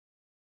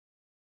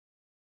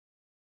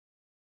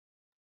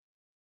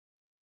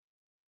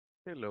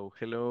Hello,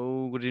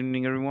 hello, good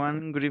evening,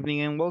 everyone. Good evening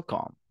and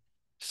welcome.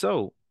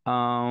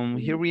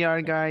 Here we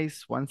are,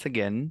 guys, once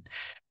again,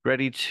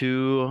 ready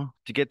to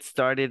get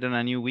started on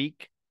a new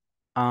week.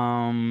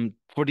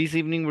 For this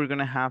evening, we're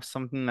gonna have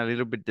something a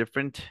little bit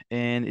different,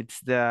 and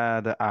it's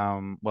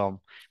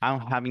well, I'm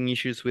having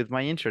issues with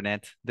my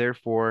internet,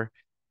 therefore,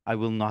 I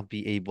will not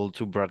be able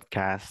to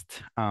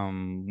broadcast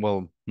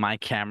my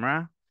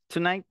camera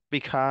tonight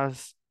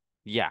because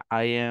yeah,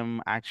 I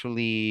am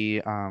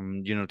actually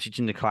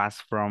teaching the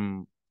class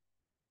from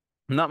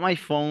not my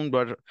phone,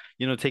 but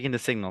taking the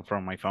signal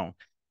from my phone.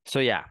 So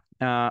yeah,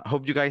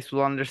 hope you guys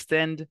will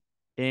understand,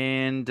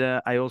 and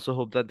I also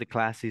hope that the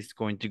class is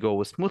going to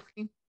go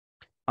smoothly.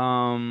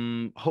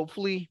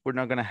 Hopefully we're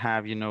not gonna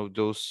have,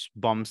 those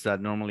bumps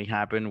that normally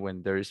happen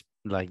when there's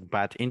like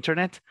bad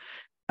internet.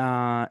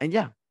 And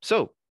yeah,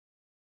 so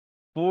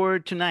for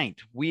tonight,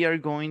 we are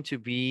going to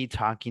be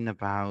talking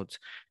about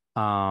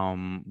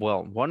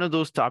one of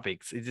those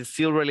topics. It is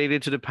still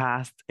related to the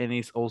past and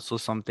it's also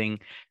something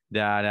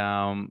that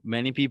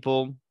many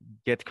people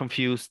get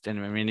confused and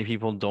many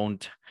people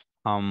don't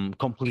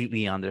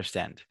completely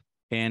understand.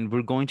 And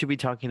we're going to be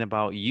talking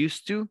about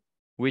used to,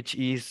 which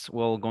is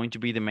going to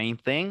be the main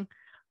thing.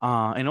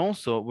 And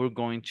also we're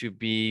going to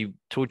be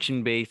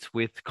touching base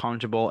with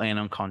countable and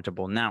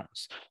uncountable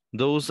nouns.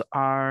 Those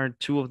are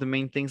two of the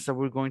main things that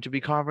we're going to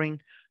be covering.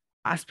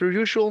 As per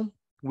usual,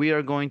 we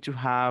are going to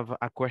have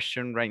a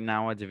question right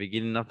now at the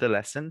beginning of the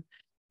lesson.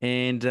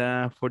 And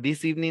for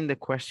this evening, the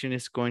question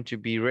is going to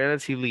be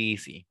relatively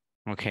easy.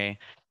 Okay.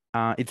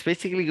 It's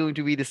basically going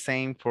to be the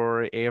same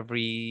for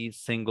every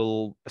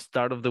single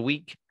start of the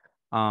week.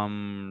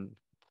 Um,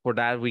 for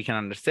that, we can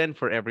understand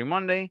for every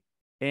Monday.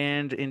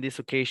 And in this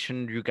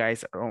occasion, you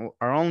guys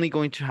are only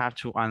going to have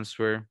to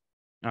answer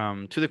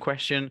to the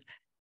question,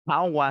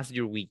 how was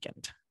your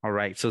weekend? All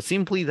right. So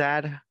simply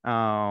that,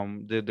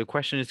 the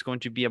question is going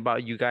to be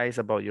about you guys,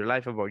 about your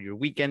life, about your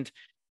weekend,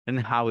 and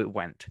how it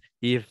went.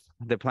 If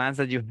the plans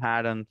that you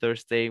had on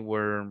Thursday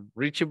were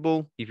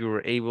reachable, if you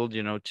were able,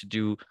 to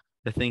do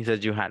the things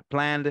that you had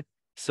planned.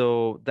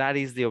 So that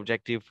is the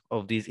objective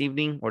of this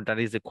evening, or that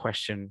is the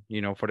question,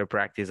 for the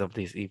practice of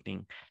this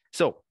evening.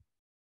 So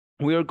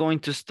we are going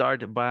to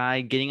start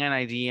by getting an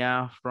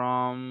idea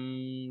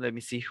from, let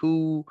me see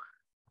who.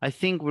 I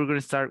think we're going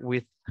to start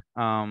with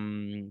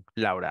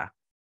Laura.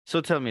 So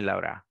tell me,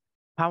 Laura,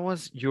 how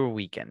was your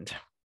weekend?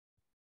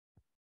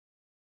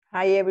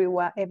 Hi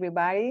everyone,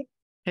 everybody.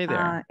 Hey there.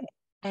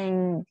 Uh,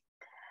 in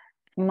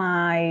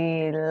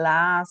my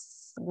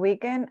last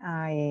weekend,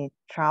 I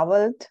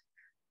traveled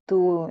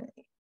to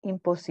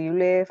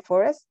Impossible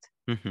Forest,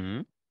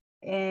 Mm-hmm.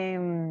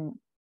 and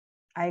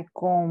I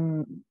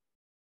come.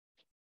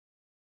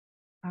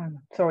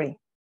 Sorry,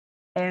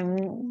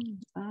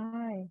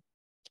 I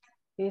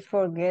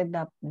forget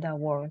the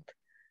word.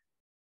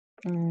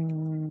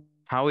 Mm,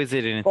 How is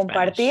it in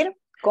Spanish? compartir, I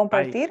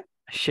compartir.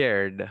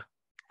 shared.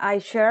 I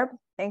share.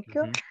 Thank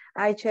you.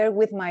 Mm-hmm. I share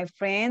with my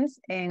friends,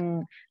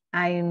 and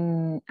I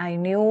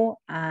knew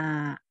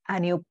a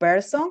new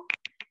person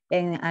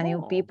and a new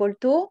Oh. people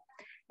too.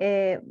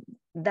 Uh,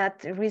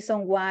 that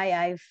reason why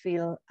I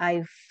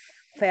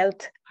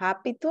felt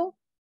happy too.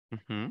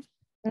 Mm-hmm.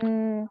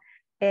 Mm,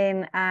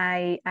 and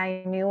I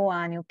knew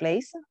a new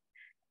place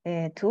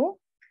too.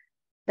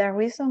 The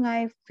reason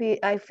I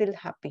feel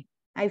happy.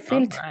 I All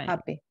felt right.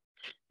 happy.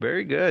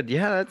 Very good.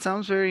 Yeah, that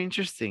sounds very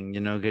interesting.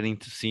 Getting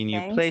to see new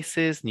Thanks.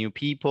 places, new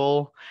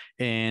people,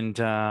 and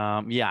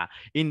yeah,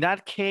 in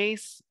that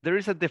case, there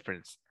is a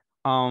difference.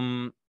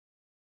 Um,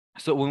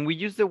 So when we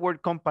use the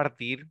word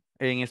compartir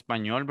en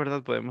español,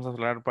 ¿verdad? Podemos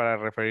hablar para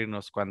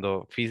referirnos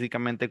cuando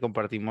físicamente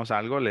compartimos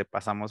algo, le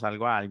pasamos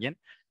algo a alguien,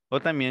 o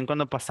también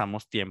cuando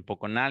pasamos tiempo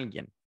con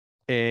alguien.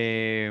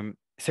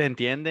 ¿Se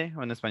entiende?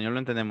 O en español lo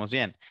entendemos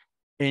bien.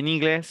 En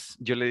inglés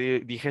yo le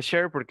dije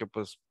share porque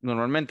pues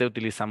normalmente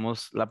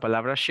utilizamos la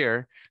palabra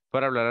share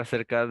para hablar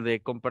acerca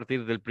de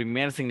compartir, del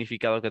primer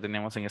significado que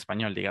tenemos en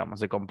español, digamos,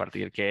 de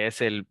compartir, que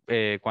es el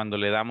cuando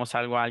le damos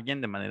algo a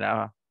alguien de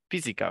manera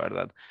física,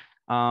 ¿verdad?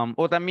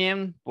 O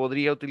también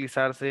podría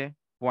utilizarse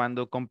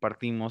cuando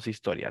compartimos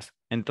historias.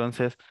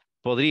 Entonces,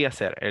 podría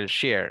ser el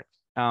share.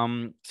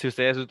 Si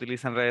ustedes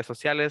utilizan redes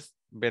sociales,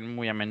 ven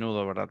muy a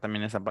menudo, ¿verdad?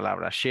 También esa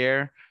palabra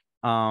share.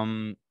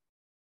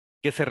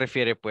 Que se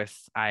refiere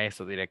pues a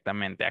eso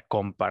directamente, a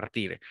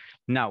compartir.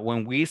 Now,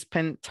 when we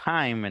spend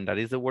time, and that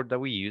is the word that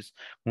we use,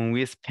 when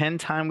we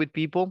spend time with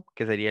people,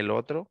 que sería el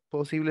otro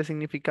posible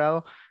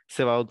significado,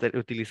 se va a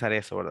utilizar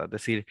eso, ¿verdad?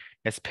 Decir,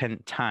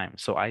 spend time.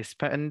 So I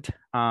spent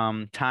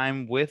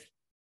time with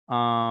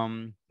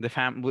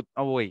the with,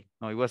 oh wait,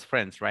 no, it was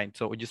friends, right?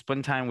 So you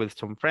spend time with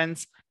some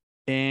friends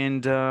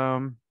and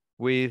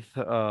with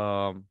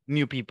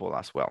new people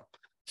as well.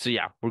 So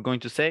yeah, we're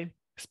going to say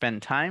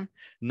spend time,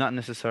 not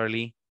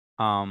necessarily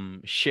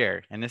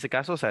share. En ese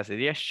caso, o sea,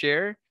 sería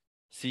share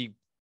si,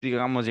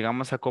 digamos,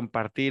 llegamos a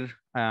compartir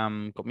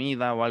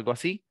comida o algo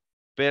así,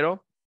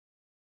 pero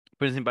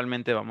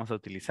principalmente vamos a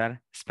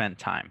utilizar spend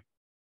time.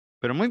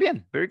 Pero muy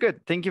bien, very good.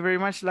 Thank you very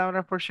much,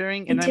 Laura, for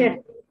sharing. And I'm,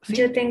 Teacher, sí.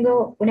 yo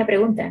tengo una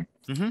pregunta.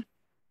 Ujú.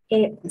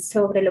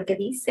 Sobre lo que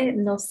dice,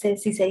 no sé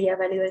si sería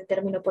válido el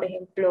término, por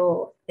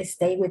ejemplo,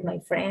 stay with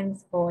my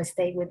friends o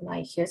stay with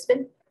my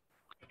husband.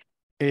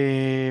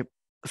 Eh,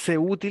 Se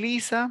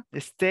utiliza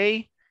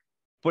stay,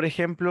 por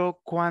ejemplo,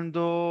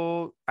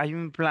 cuando hay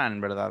un plan,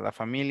 ¿verdad? La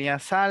familia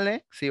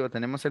sale, sí, o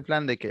tenemos el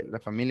plan de que la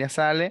familia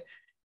sale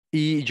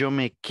y yo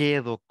me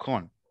quedo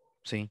con,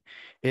 ¿sí?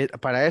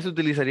 Para eso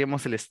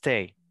utilizaríamos el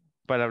stay,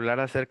 para hablar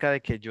acerca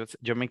de que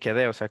yo me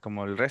quedé, o sea,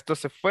 como el resto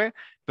se fue,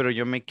 pero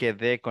yo me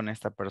quedé con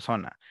esta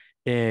persona.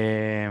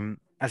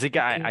 Así que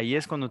Ok, ahí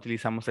es cuando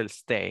utilizamos el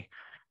stay.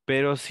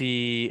 Pero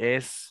si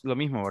es lo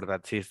mismo,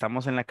 ¿verdad? Si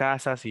estamos en la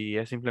casa, si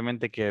es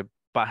simplemente que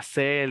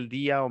pasé el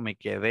día o me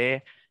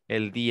quedé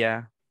el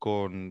día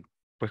con,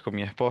 pues, con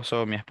mi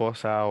esposo, mi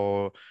esposa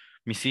o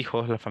mis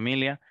hijos, la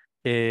familia,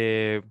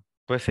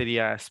 pues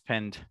sería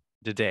spend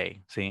the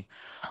day, ¿sí?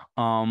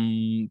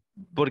 Um,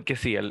 Porque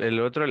sí, el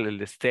otro, el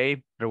de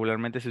stay,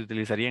 regularmente se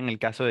utilizaría en el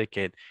caso de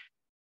que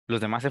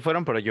los demás se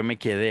fueron, pero yo me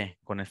quedé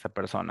con esta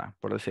persona,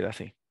 por decir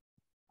así.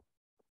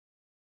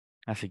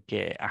 Así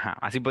que, ajá,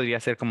 así podría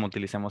ser como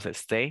utilicemos el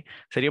stay.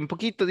 Sería un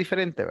poquito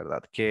diferente,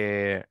 ¿verdad?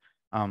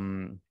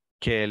 Um,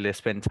 que el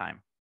spend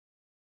time.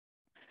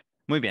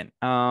 Muy bien.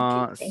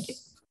 ok, thank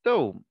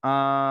you.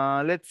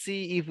 Let's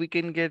see if we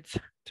can get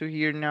to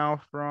hear now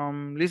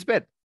from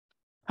Lisbeth.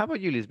 How about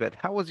you, Lisbeth?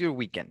 How was your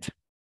weekend?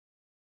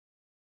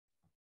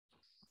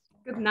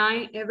 Good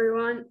night,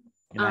 everyone.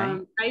 Good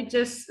night. I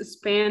just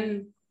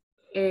spent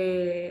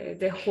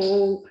the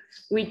whole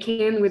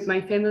weekend with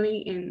my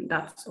family, and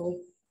that's all.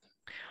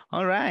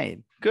 All right,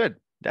 good.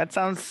 That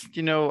sounds,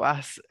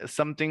 as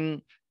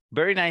something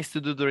very nice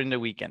to do during the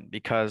weekend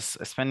because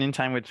spending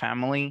time with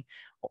family,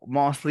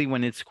 mostly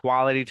when it's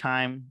quality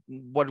time,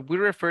 what we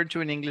refer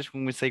to in English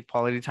when we say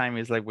quality time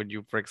is like when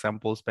you, for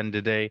example, spend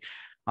the day,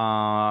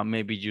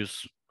 maybe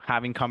just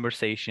having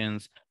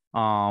conversations,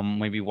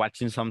 maybe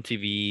watching some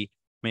TV,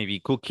 maybe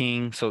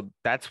cooking. So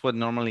that's what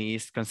normally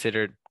is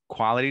considered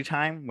quality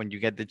time when you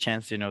get the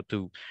chance,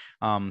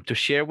 to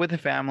share with the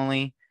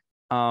family.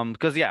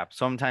 Because yeah,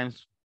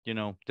 sometimes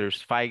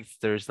there's fights,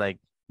 there's like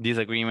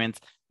disagreements.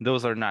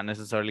 Those are not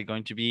necessarily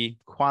going to be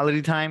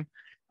quality time.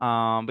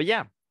 But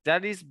yeah,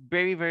 that is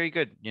very, very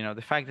good.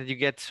 The fact that you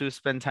get to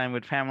spend time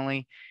with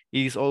family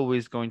is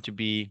always going to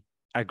be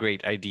a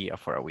great idea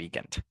for a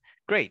weekend.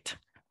 Great.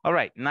 All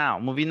right, now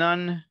moving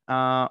on.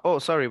 Oh,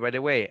 sorry, by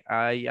the way,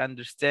 I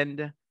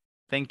understand.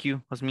 Thank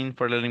you, Jasmine,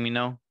 for letting me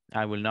know.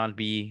 I will not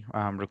be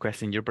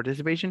requesting your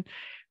participation.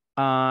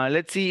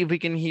 Let's see if we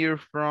can hear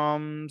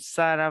from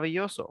Sara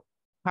Belloso.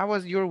 How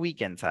was your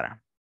weekend, Sara?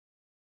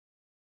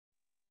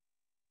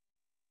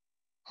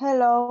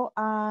 Hello,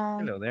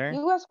 Hello there.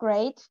 it was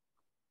great.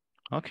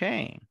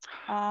 Okay.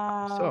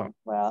 So,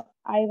 Well,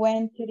 I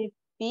went to the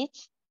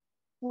beach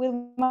with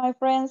my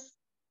friends.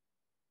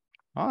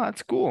 oh,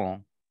 that's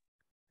cool.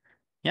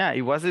 Yeah,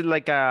 it was it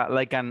like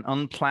an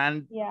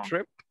unplanned Yeah,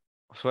 trip?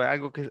 Fue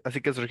algo que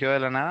así que surgió de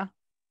la nada?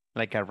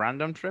 Like a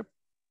random trip?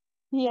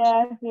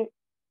 yes,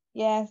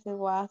 it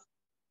was.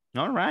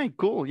 All right,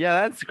 cool.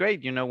 Yeah, that's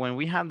great. When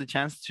we have the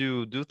chance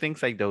to do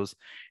things like those,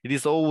 it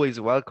is always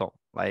welcome.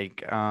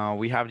 Like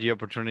we have the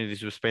opportunity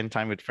to spend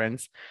time with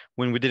friends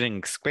when we didn't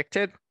expect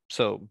it.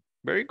 So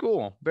very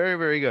cool. Very,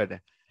 very good.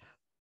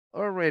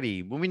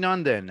 Alrighty, moving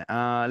on then.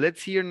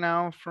 Let's hear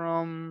now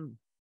from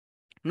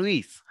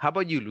Luis. How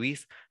about you,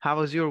 Luis? How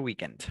was your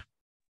weekend?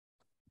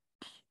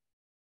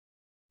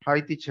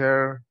 Hi,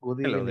 teacher. Good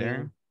Hello there.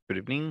 evening. Good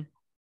evening.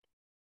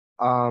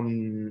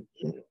 Um,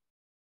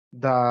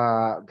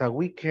 the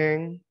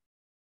weekend,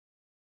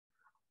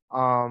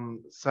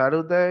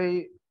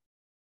 Saturday,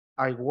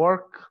 I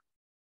work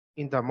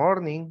in the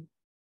morning,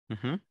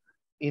 Mm-hmm.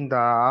 in the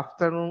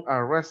afternoon, I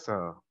rest.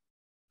 Okay.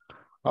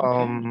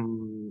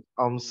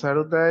 On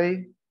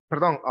Saturday,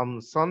 pardon,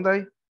 on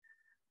Sunday,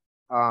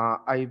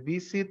 I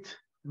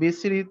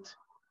visited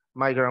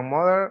my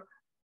grandmother,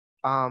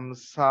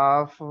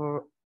 saw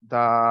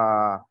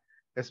the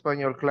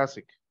Espanol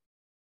classic.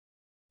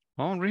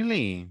 Oh,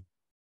 really?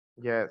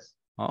 Yes.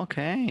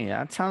 Okay,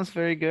 that sounds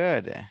very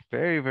good.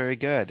 Very, very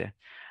good.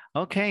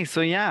 Okay,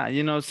 so yeah,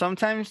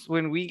 sometimes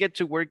when we get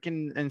to work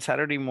in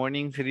Saturday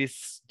mornings, it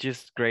is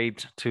just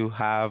great to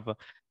have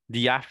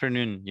the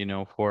afternoon,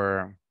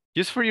 for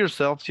just for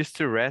yourself, just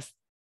to rest.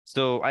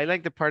 So I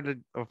like the part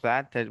of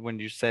that when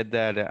you said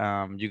that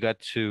you got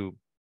to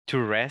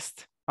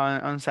rest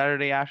on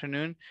Saturday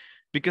afternoon,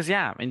 because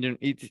yeah, and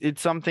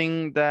it's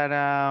something that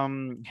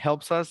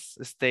helps us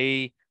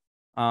stay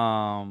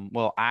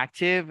well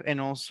active,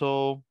 and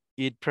also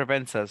it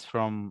prevents us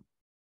from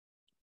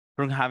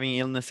having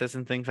illnesses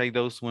and things like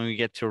those when we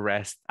get to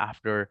rest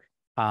after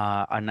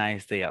a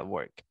nice day at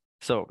work.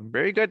 So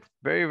very good,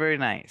 very, very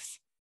nice.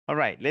 All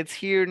right, let's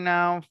hear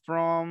now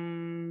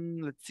from,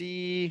 let's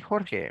see,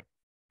 Jorge.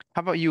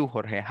 How about you,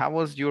 Jorge? How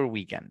was your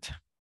weekend?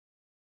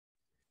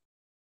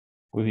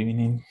 Good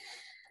evening.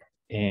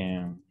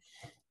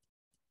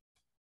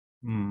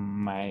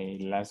 My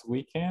last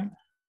weekend,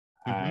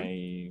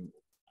 I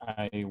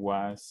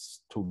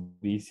was to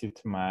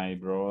visit my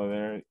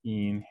brother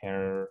in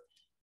her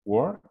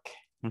work.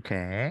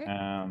 Okay.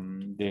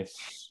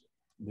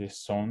 This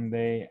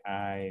Sunday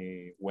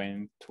I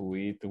went to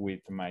eat with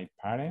my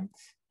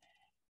parents,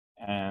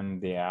 and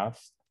the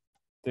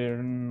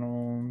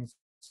afternoon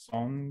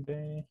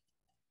Sunday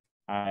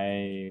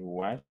I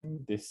watched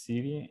the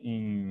series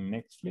in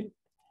Netflix.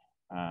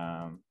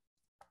 Um,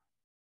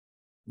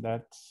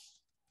 that's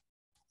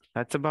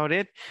That's about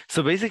it.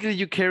 So basically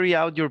you carry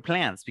out your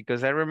plans,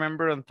 because I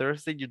remember on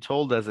Thursday you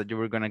told us that you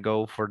were going to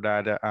go for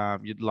that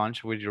you'd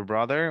lunch with your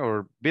brother,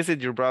 or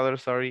visit your brother,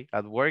 sorry,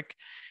 at work.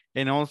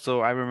 And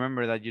also I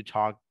remember that you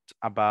talked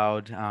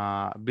about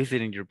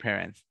visiting your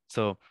parents.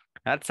 So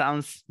that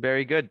sounds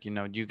very good. You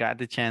know, you got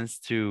the chance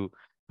to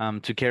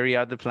carry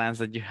out the plans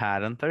that you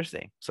had on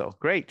Thursday. So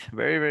great.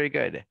 Very, very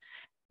good.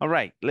 All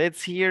right,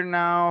 let's hear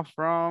now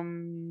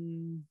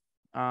from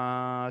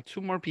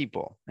two more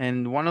people.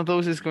 And one of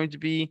those is going to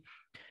be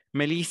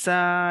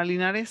Melissa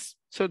Linares.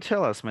 So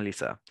tell us,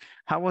 Melissa,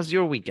 how was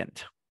your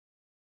weekend?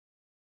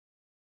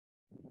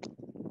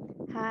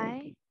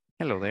 Hi,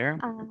 Hello there.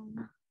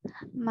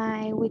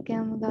 my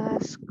weekend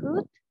was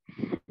good.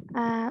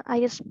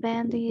 I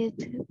spent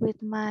it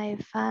with my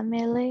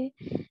family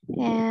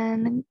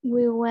and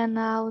we went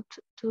out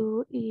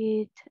to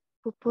eat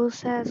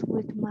pupusas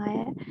with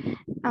my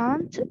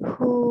aunt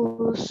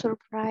who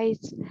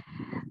surprised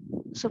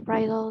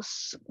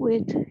us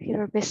with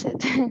her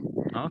visit.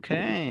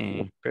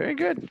 Okay, very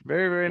good.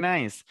 Very, very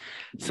nice.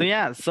 So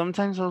yeah,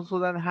 sometimes also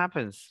that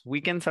happens.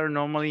 Weekends are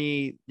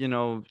normally, you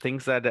know,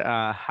 things that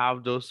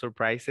have those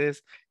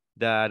surprises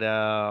that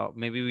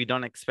maybe we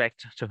don't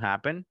expect to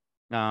happen.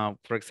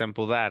 For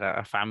example, that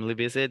a family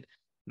visit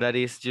that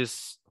is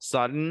just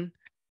sudden.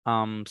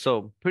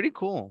 So pretty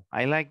cool.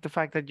 I like the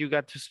fact that you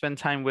got to spend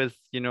time with,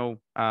 you know,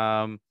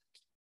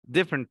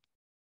 different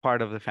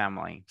part of the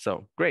family.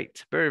 So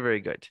great. Very,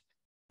 very good.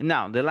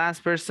 Now, the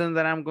last person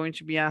that I'm going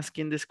to be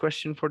asking this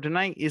question for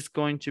tonight is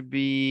going to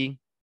be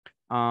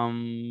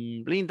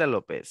Linda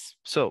Lopez.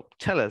 So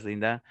tell us,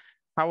 Linda,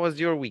 how was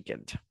your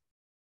weekend?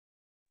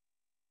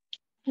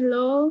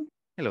 Hello.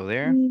 Hello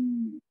there.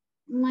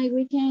 My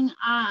weekend,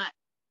 I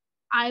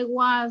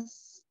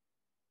was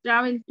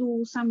traveling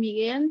to San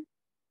Miguel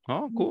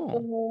Oh,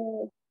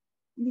 cool.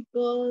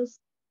 because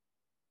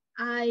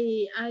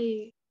I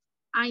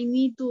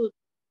need to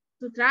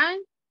travel.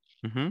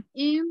 Mm-hmm.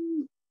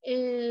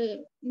 In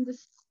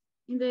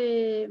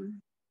the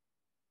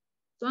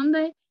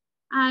Sunday,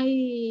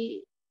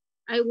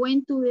 I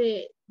went to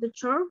the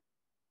church.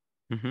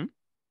 Mm-hmm.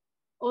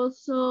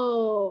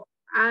 Also,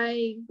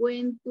 I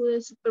went to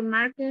the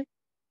supermarket.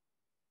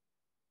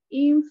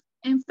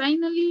 And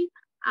finally,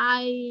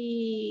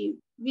 I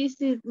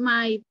visit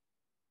my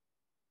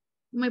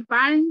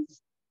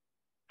parents.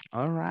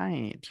 All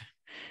right.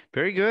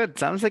 Very good.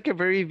 Sounds like a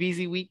very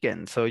busy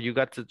weekend. So you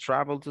got to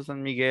travel to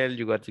San Miguel,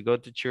 you got to go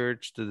to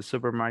church, to the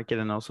supermarket,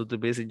 and also to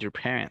visit your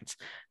parents.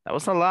 That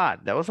was a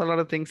lot. That was a lot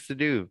of things to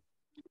do.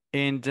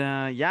 And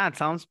yeah, it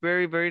sounds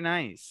very, very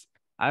nice.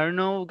 I don't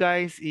know,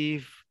 guys,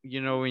 if you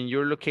know in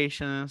your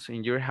locations,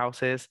 in your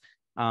houses,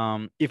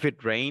 if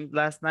it rained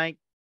last night.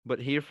 But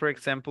here, for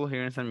example,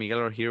 here in San Miguel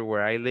or here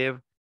where I live,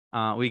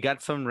 we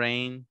got some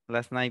rain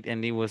last night,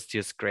 and it was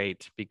just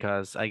great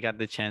because I got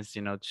the chance,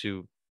 you know,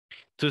 to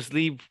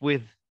sleep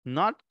with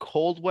not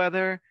cold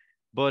weather,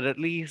 but at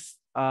least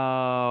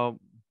how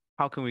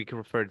can we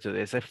refer to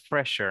this? A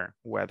fresher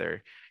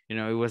weather. You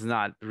know, it was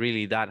not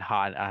really that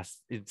hot as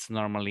it's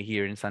normally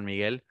here in San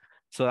Miguel.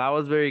 So that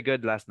was very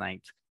good last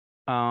night.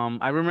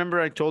 I remember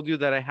I told you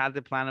that I had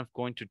the plan of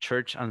going to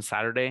church on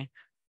Saturday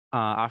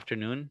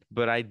afternoon,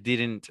 but I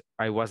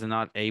was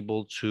not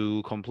able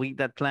to complete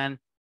that plan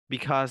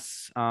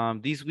because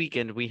this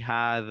weekend we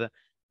had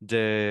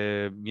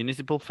the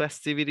municipal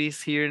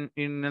festivities here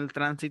in El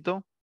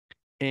Tránsito.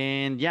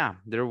 And yeah,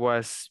 there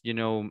was, you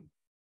know,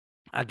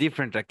 a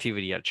different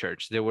activity at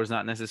church. There was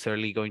not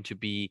necessarily going to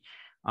be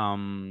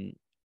um,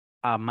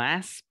 a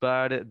mass,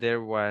 but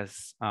there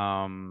was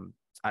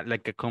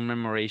like a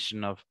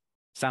commemoration of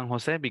San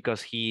Jose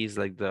because he is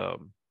like the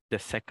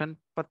second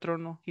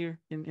patrono here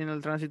in El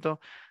Tránsito.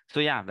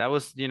 So yeah, that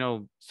was, you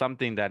know,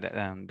 something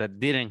that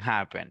didn't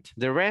happen.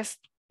 The rest,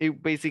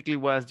 it basically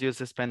was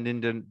just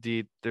spending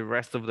the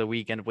rest of the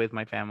weekend with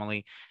my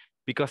family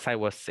because I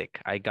was sick.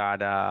 I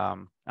got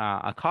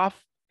a cough,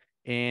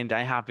 and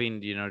I have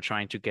been, you know,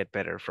 trying to get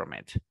better from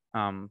it.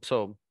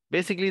 So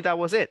basically that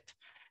was it.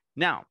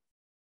 Now,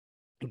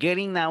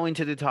 getting now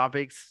into the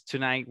topics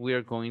tonight, we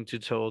are going to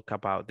talk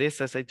about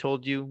this. As I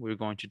told you, we're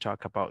going to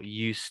talk about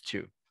used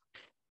to.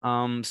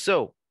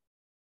 So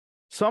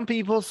some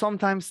people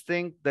sometimes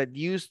think that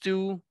used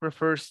to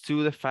refers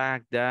to the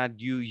fact that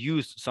you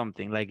use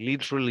something, like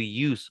literally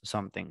use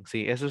something.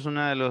 Sí, eso es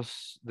una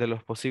de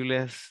los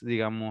posibles,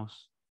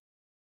 digamos,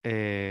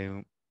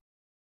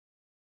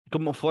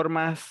 como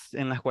formas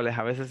en las cuales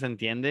a veces se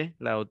entiende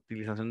la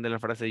utilización de la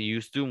frase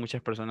used to.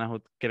 Muchas personas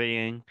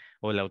creen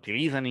o la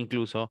utilizan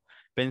incluso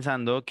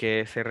pensando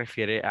que se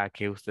refiere a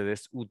que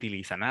ustedes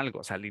utilizan algo,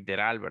 o sea,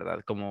 literal,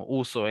 ¿verdad? Como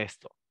uso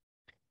esto.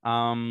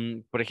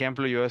 Por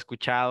ejemplo, yo he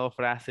escuchado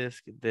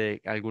frases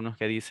de algunos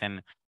que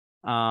dicen,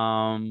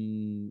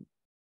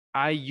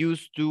 I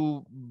used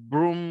to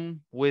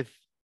broom with,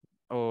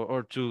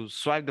 or to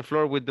swipe the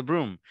floor with the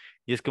broom.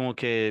 Y es como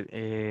que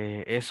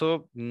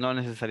eso no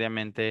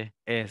necesariamente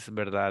es,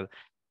 ¿verdad?,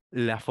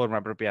 la forma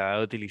apropiada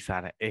de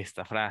utilizar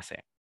esta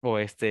frase o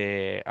esta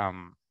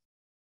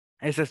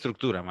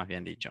estructura, más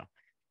bien dicho.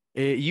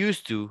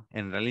 Used to,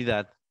 en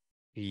realidad,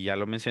 y ya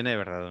lo mencioné,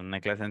 ¿verdad?, en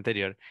una clase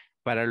anterior,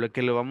 para lo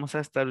que lo vamos a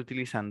estar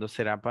utilizando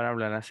será para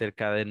hablar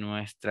acerca de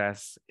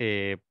nuestras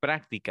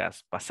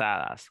prácticas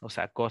pasadas, o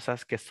sea,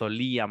 cosas que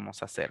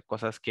solíamos hacer,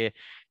 cosas que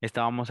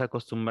estábamos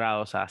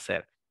acostumbrados a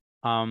hacer.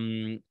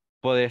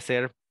 Puede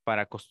ser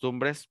para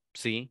costumbres,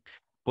 sí.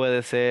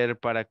 Puede ser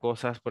para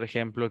cosas, por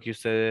ejemplo, que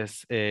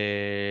ustedes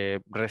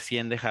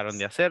recién dejaron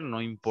de hacer,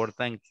 no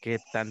importa en qué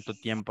tanto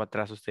tiempo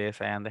atrás ustedes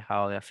hayan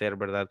dejado de hacer,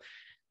 ¿verdad?,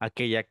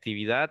 aquella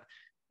actividad.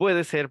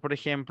 Puede ser, por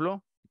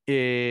ejemplo,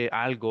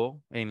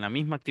 algo en la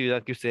misma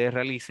actividad que ustedes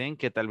realicen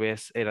que tal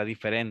vez era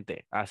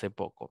diferente hace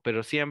poco,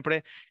 pero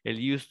siempre el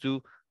used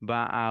to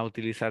va a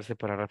utilizarse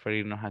para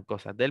referirnos a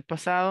cosas del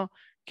pasado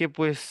que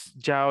pues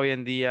ya hoy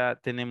en día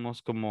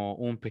tenemos como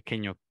un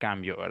pequeño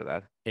cambio,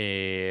 ¿verdad?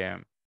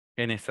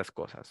 En estas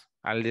cosas.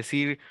 Al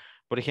decir,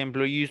 por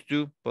ejemplo, used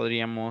to,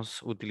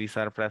 podríamos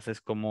utilizar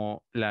frases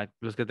como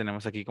los que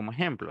tenemos aquí como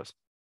ejemplos.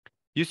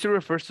 Used to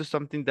refers to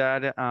something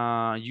that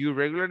you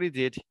regularly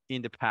did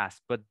in the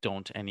past, but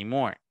don't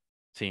anymore.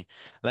 See,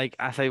 like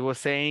as I was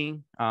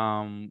saying,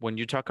 when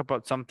you talk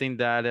about something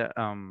that,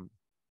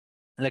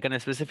 like a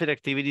specific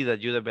activity that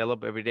you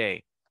develop every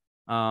day,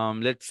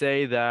 let's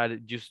say that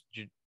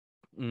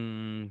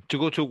to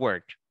go to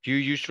work, you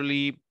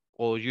usually,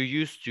 or you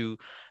used to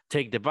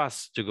take the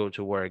bus to go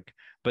to work,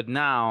 but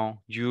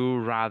now you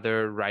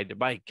rather ride the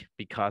bike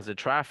because the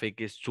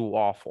traffic is too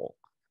awful.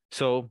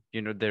 So,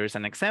 there is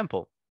an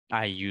example.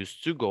 I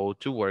used to go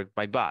to work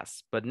by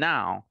bus, but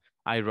now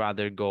I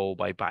rather go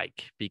by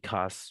bike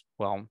because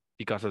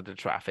of the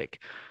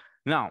traffic.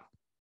 Now,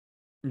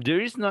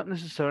 there is not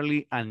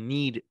necessarily a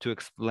need to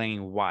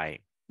explain why.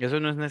 Eso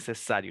no es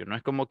necesario, no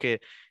es como que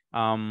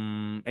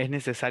es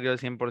necesario al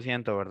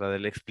 100%, ¿verdad?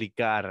 El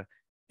explicar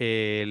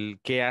el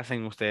qué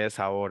hacen ustedes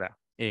ahora.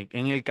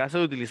 En el caso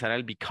de utilizar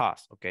el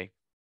because, ¿ok?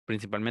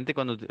 Principalmente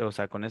o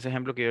sea, con ese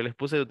ejemplo que yo les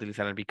puse de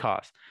utilizar el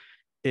because.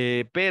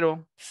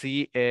 Pero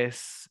sí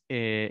es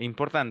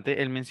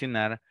importante el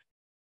mencionar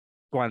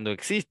cuando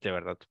existe,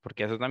 ¿verdad?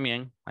 Porque eso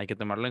también hay que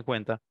tomarlo en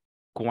cuenta.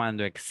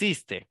 Cuando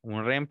existe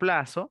un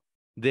reemplazo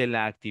de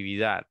la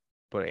actividad.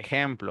 Por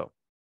ejemplo,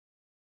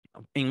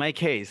 in my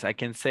case, I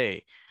can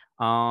say,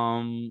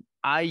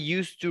 I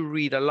used to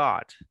read a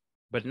lot,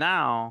 but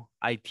now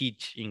I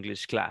teach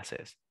English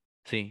classes.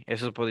 Sí,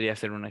 eso podría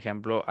ser un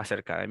ejemplo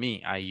acerca de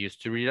mí. I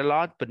used to read a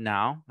lot, but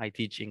now I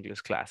teach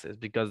English classes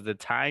because the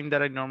time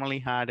that I normally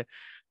had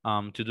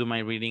to do my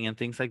reading and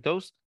things like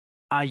those,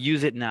 I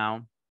use it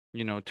now,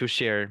 to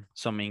share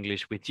some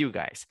English with you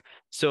guys.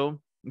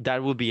 So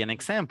that would be an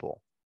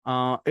example.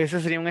 Ese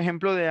sería un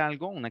ejemplo de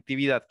algo, una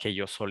actividad que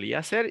yo solía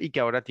hacer y que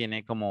ahora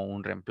tiene como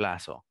un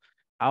reemplazo.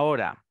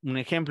 Ahora, un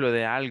ejemplo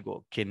de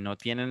algo que no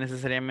tiene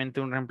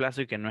necesariamente un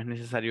reemplazo y que no es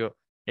necesario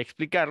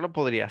explicarlo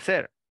podría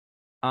ser,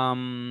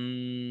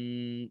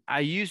 I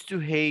used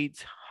to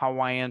hate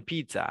Hawaiian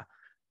pizza.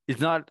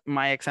 It's not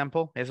my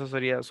example. Eso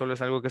solo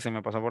es algo que se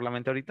me pasó por la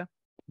mente ahorita.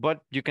 But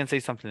you can say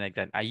something like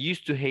that. I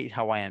used to hate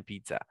Hawaiian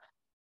pizza.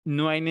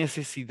 No hay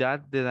necesidad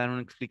de dar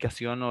una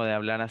explicación o de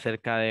hablar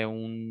acerca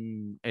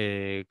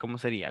de ¿cómo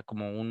sería?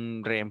 Como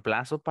un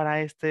reemplazo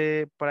para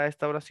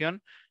esta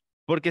oración,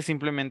 porque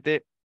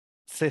simplemente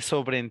se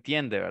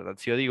sobreentiende, ¿verdad?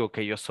 Si yo digo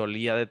que yo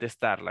solía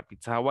detestar la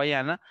pizza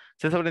hawaiana,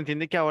 se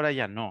sobreentiende que ahora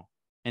ya no.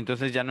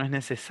 Entonces ya no es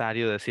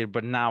necesario decir,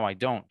 but now I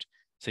don't.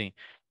 Sí.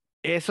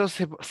 Eso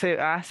se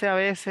hace a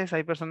veces,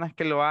 hay personas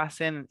que lo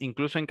hacen,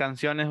 incluso en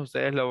canciones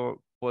ustedes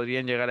lo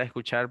podrían llegar a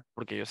escuchar,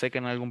 porque yo sé que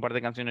en algún par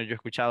de canciones yo he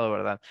escuchado,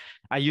 ¿verdad?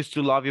 I used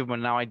to love you, but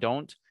now I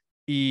don't.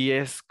 Y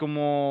es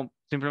como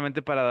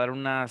simplemente para dar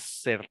una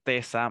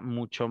certeza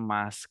mucho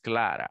más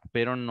clara,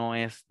 pero no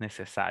es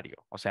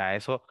necesario. O sea,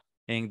 eso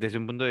desde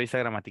un punto de vista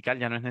gramatical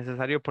ya no es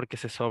necesario porque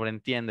se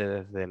sobreentiende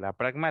desde la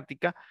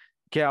pragmática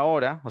que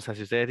ahora, o sea,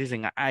 si ustedes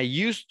dicen,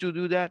 I used to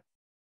do that,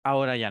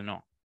 ahora ya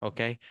no,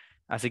 ¿ok?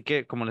 Así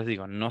que, como les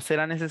digo, no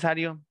será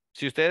necesario.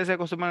 Si ustedes se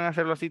acostumbran a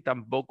hacerlo así,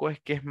 tampoco es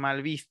que es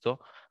mal visto,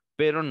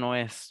 pero no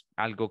es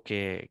algo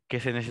que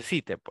se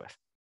necesite, pues.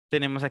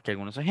 Tenemos aquí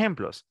algunos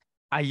ejemplos.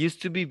 I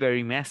used to be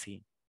very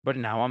messy, but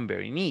now I'm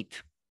very neat.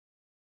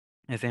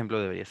 Este ejemplo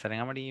debería estar en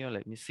amarillo.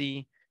 Let me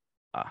see.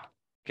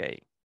 Okay.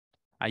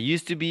 I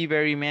used to be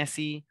very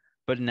messy,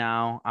 but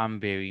now I'm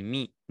very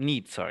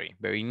neat, sorry,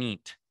 very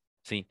neat.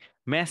 Sí,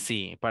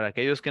 messy, para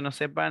aquellos que no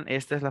sepan,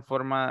 esta es la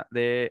forma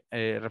de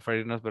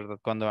referirnos, ¿verdad?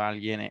 Cuando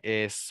alguien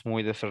es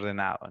muy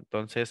desordenado.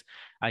 Entonces,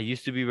 I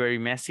used to be very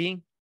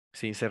messy,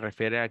 sí, se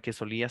refiere a que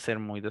solía ser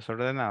muy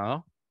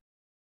desordenado.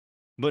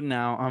 But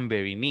now I'm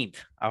very neat.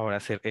 Ahora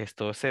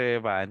esto se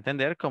va a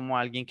entender como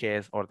alguien que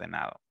es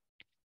ordenado.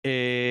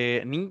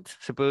 Neat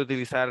se puede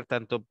utilizar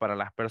tanto para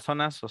las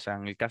personas, o sea,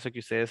 en el caso que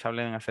ustedes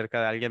hablen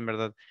acerca de alguien,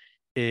 ¿verdad?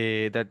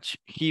 That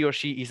he or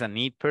she is a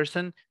neat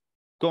person,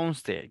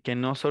 conste que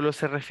no solo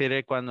se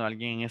refiere cuando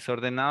alguien es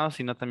ordenado,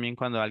 sino también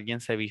cuando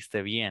alguien se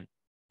viste bien,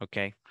 ¿ok?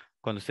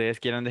 Cuando ustedes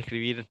quieran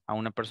describir a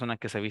una persona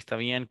que se vista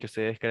bien, que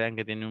ustedes crean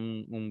que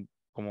tiene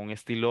como un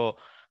estilo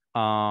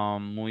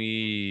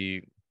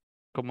muy,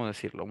 ¿cómo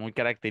decirlo? Muy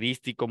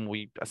característico,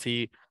 muy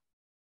así,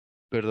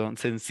 perdón,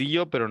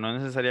 sencillo, pero no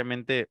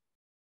necesariamente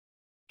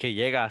que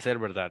llega a ser,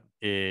 ¿verdad?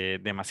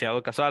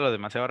 Demasiado casual o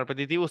demasiado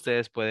repetitivo,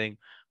 ustedes pueden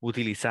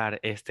utilizar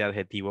este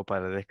adjetivo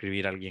para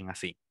describir a alguien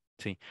así.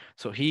 Sí.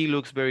 So he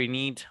looks very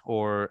neat,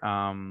 or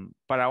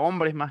para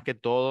hombres más que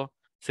todo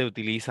se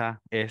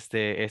utiliza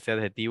este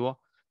adjetivo.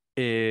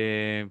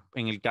 En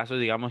el caso,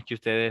 digamos, que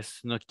ustedes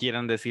no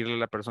quieran decirle a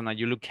la persona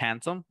you look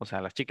handsome, o sea,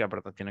 las chicas,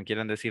 ¿verdad? Que no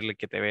quieran decirle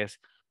que te ves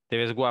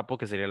guapo,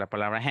 que sería la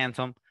palabra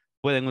handsome,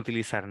 pueden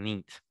utilizar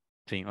neat.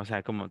 Sí, o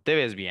sea, como te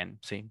ves bien,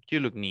 sí, you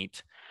look neat.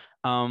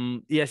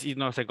 Y así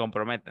no se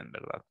comprometen,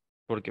 ¿verdad?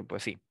 Porque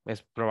pues sí,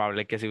 es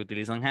probable que si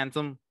utilizan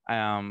handsome,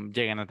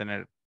 lleguen a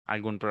tener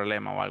algún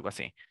problema o algo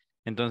así.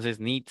 Entonces,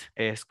 neat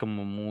es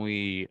como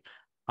muy,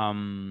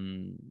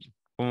 am,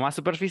 como más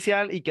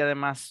superficial y que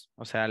además,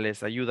 o sea,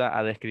 les ayuda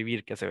a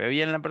describir que se ve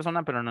bien la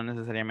persona, pero no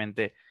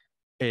necesariamente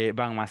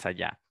van más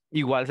allá.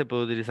 Igual se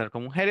puede utilizar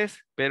con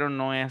mujeres, pero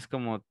no es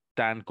como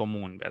tan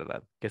común,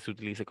 ¿verdad? Que se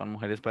utilice con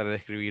mujeres para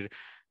describir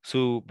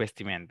su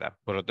vestimenta.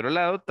 Por otro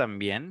lado,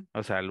 también,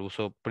 o sea, el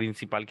uso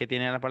principal que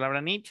tiene la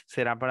palabra neat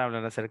será para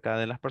hablar acerca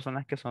de las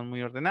personas que son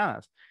muy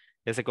ordenadas.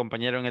 Ese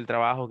compañero en el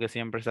trabajo que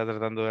siempre está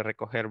tratando de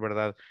recoger,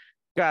 ¿verdad?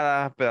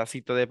 Cada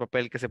pedacito de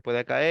papel que se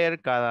puede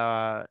caer,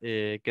 cada,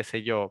 qué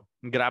sé yo,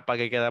 grapa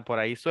que queda por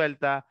ahí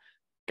suelta,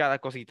 cada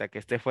cosita que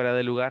esté fuera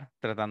de lugar,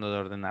 tratando de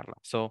ordenarla.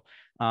 So,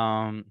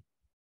 um,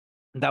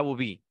 that would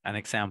be an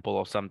example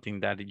of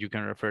something that you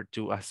can refer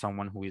to as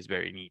someone who is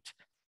very neat.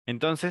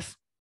 Entonces,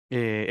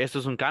 esto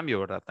es un cambio,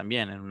 ¿verdad?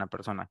 También en una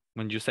persona.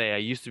 When you say,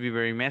 I used to be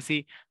very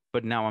messy,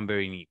 but now I'm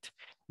very neat.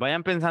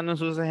 Vayan pensando en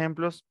sus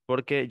ejemplos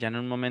porque ya en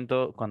un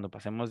momento, cuando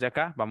pasemos de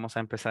acá, vamos a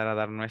empezar a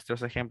dar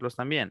nuestros ejemplos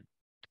también.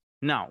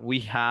 Now, we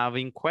have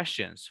in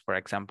questions, for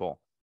example,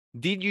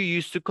 did you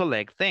used to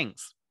collect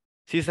things?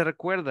 Si se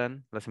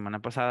recuerdan, la semana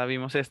pasada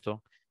vimos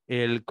esto,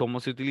 el cómo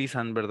se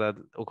utilizan, ¿verdad?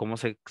 O cómo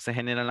se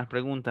generan las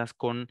preguntas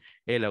con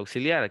el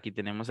auxiliar. Aquí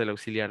tenemos el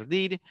auxiliar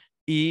did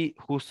y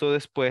justo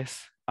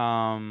después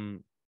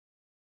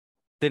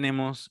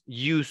tenemos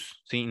use,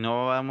 ¿sí?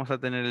 No vamos a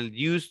tener el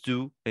used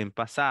to en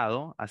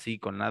pasado, así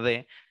con la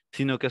D,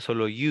 sino que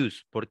solo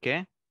use. ¿Por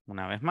qué?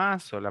 Una vez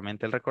más,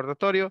 solamente el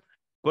recordatorio,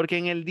 porque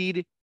en el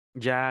did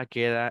ya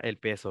queda el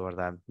peso,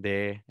 ¿verdad?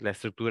 De la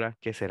estructura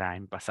que será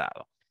en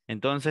pasado.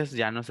 Entonces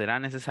ya no será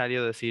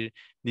necesario decir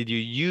did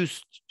you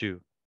used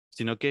to,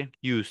 sino que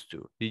used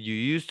to. Did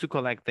you used to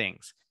collect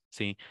things?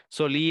 ¿Sí?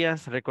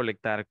 Solías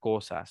recolectar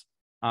cosas.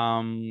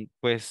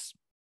 Pues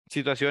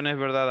situaciones,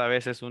 ¿verdad? A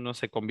veces uno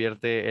se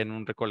convierte en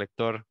un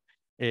recolector.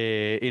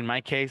 In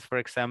my case, for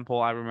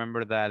example, I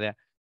remember that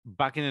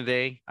back in the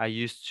day, I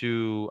used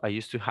to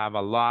have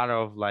a lot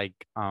of like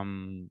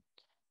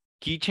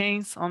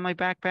keychains on my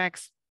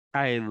backpacks.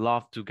 I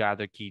love to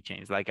gather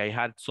keychains. Like I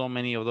had so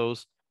many of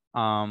those.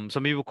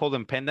 Some people call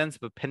them pendants,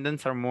 but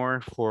pendants are more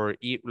for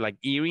like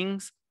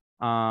earrings.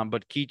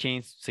 But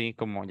keychains, sí,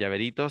 como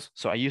llaveritos.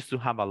 So I used to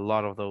have a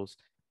lot of those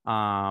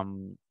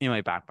in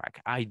my backpack.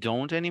 I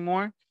don't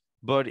anymore,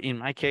 but in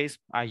my case,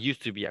 I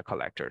used to be a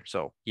collector.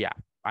 So yeah,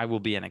 I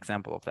will be an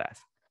example of that.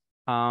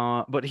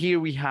 But here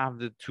we have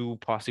the two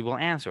possible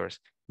answers.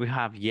 We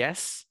have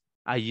yes,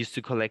 I used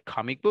to collect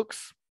comic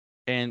books,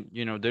 and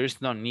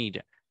there's no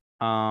need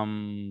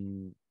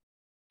to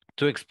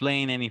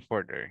explain any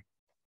further.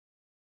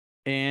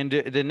 And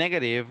the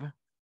negative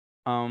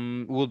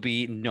will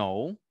be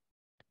no,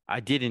 I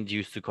didn't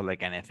used to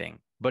collect anything,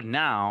 but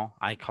now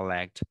I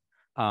collect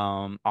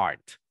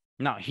art.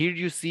 Now here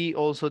you see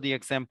also the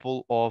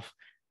example of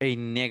a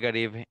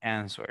negative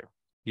answer.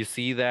 You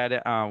see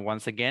that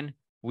once again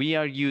we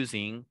are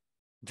using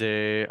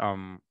the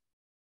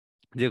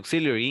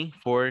auxiliary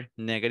for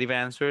negative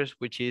answers,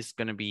 which is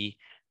going to be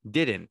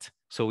didn't.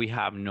 So we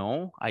have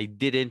no, I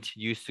didn't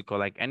used to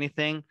collect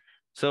anything.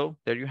 So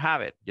there you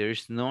have it.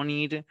 There's no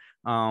need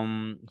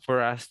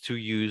for us to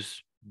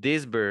use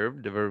this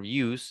verb, the verb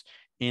use,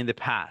 in the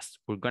past.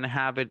 We're going to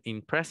have it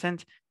in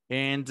present,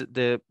 and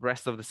the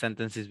rest of the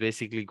sentence is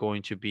basically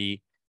going to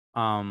be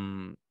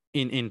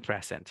in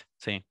present.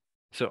 See?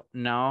 So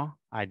now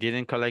I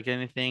didn't collect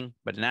anything,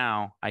 but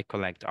now I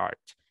collect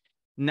art.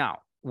 Now,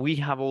 we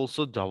have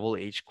also double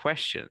H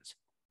questions.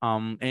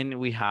 And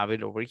we have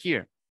it over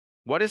here.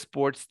 What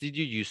sports did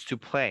you used to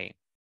play?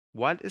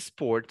 What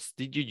sports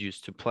did you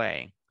used to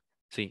play?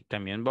 Sí,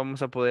 también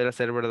vamos a poder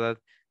hacer, ¿verdad?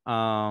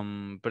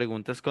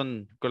 Preguntas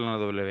con la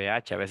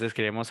WH. A veces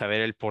queremos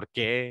saber el por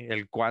qué,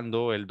 el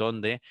cuándo, el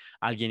dónde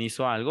alguien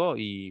hizo algo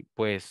y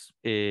pues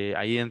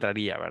ahí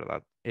entraría,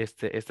 ¿verdad?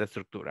 Esta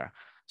estructura.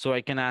 So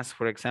I can ask,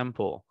 for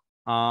example,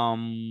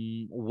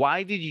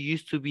 why did you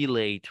used to be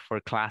late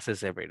for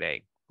classes every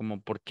day? Como,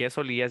 ¿por qué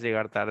solías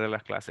llegar tarde a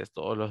las clases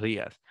todos los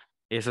días?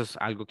 Eso es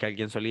algo que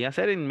alguien solía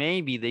hacer, and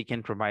maybe they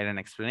can provide an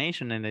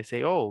explanation and they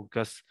say, oh,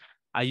 because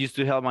I used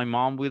to help my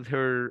mom with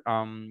her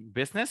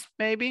business,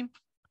 maybe,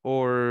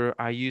 or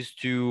I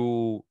used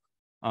to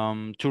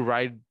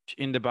ride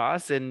in the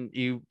bus and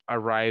you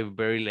arrive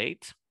very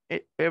late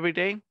every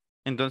day.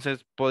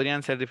 Entonces,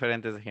 podrían ser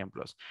diferentes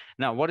ejemplos.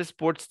 Now, what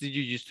sports did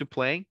you used to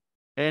play?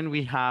 And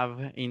we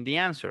have in the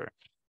answer,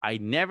 I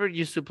never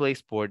used to play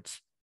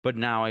sports, but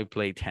now I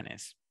play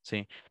tennis.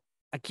 ¿Sí?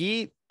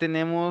 Aquí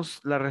tenemos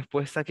la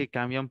respuesta que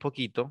cambia un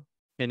poquito.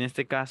 En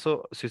este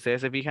caso, si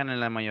ustedes se fijan en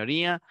la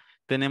mayoría,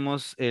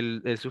 tenemos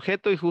el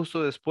sujeto y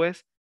justo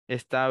después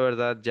está,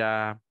 ¿verdad?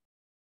 Ya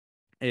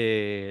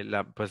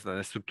pues, la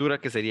estructura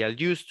que sería el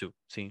used to,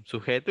 ¿sí?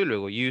 Sujeto y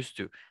luego used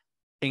to.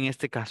 En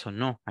este caso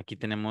no, aquí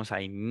tenemos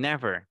I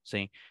never,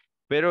 ¿sí?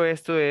 Pero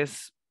esto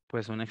es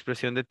pues una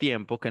expresión de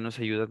tiempo que nos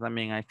ayuda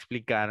también a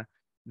explicar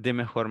de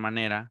mejor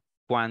manera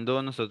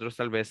cuando nosotros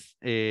tal vez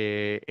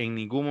en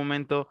ningún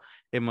momento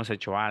hemos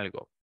hecho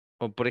algo.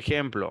 O por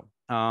ejemplo,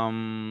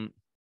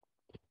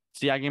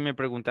 si alguien me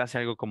preguntase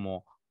algo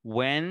como,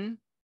 when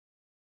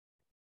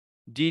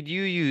did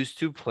you used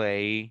to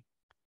play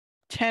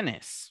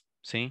tennis?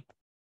 ¿Sí?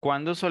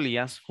 ¿Cuándo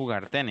solías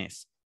jugar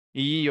tenis?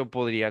 Y yo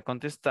podría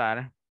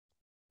contestar,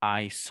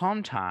 I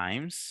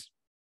sometimes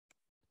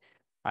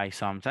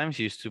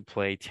used to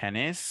play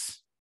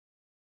tennis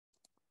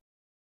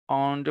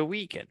on the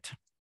weekend.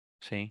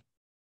 ¿Sí?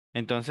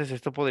 Entonces,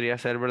 esto podría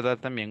ser, ¿verdad?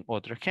 También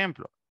otro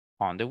ejemplo.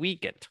 On the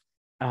weekend.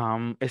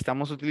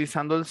 Estamos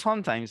utilizando el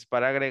sometimes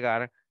para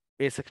agregar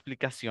esa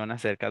explicación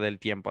acerca del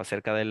tiempo,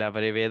 acerca de la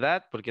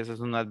brevedad, porque eso es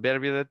un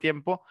adverbio de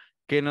tiempo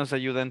que nos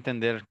ayuda a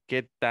entender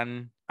qué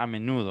tan a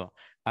menudo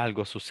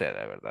algo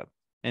sucede, ¿verdad?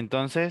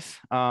 Entonces,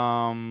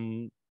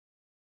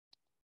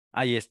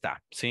 ahí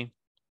está, ¿sí?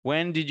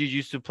 When did you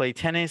used to play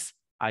tennis?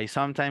 I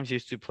sometimes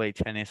used to play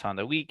tennis on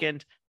the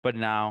weekend, but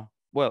now,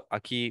 well,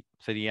 aquí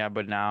sería,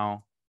 but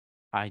now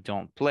I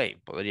don't play,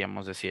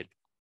 podríamos decir.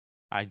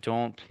 I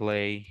don't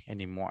play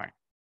anymore.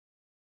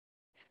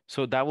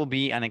 So that will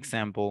be an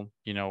example,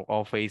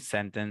 of a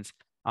sentence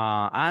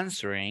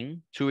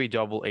answering to a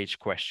double H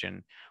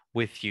question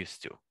with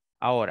used to.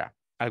 Ahora,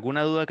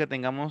 ¿alguna duda que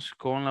tengamos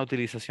con la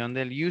utilización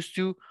del used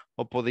to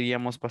o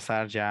podríamos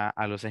pasar ya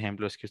a los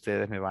ejemplos que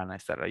ustedes me van a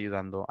estar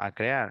ayudando a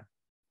crear?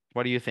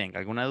 What do you think?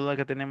 ¿Alguna duda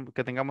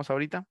que tengamos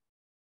ahorita?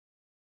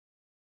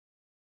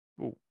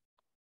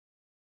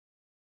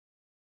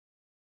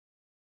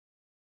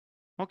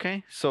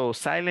 Okay, so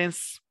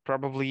silence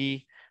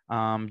probably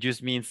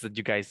just means that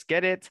you guys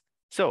get it.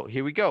 So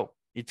here we go.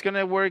 It's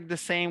gonna work the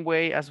same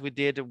way as we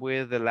did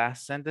with the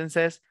last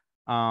sentences.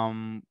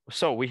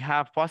 So we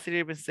have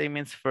positive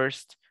statements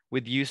first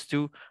with used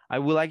to. I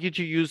would like you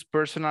to use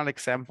personal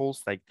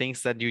examples, like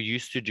things that you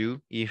used to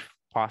do, if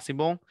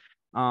possible.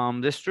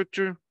 The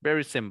structure,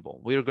 very simple.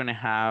 We're gonna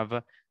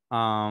have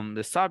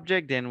the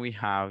subject, then we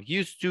have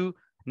used to.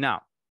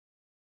 Now,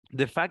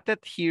 the fact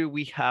that here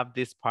we have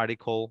this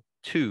particle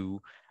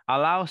to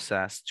allows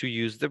us to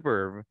use the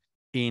verb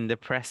in the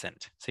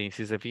present. ¿Sí?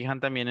 Si se fijan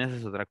también esa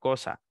es otra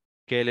cosa,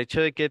 que el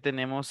hecho de que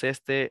tenemos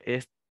esta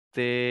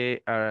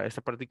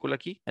partícula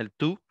aquí, el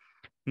to,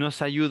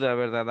 nos ayuda,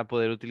 ¿verdad?, a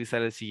poder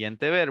utilizar el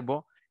siguiente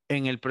verbo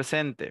en el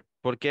presente.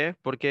 ¿Por qué?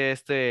 Porque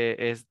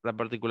este es la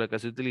partícula que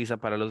se utiliza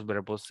para los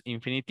verbos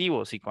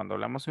infinitivos y cuando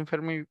hablamos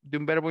de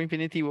un verbo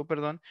infinitivo,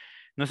 perdón,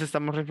 nos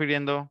estamos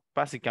refiriendo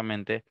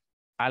básicamente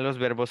a los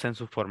verbos en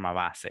su forma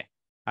base.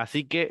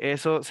 Así que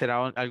eso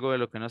será algo de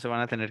lo que no se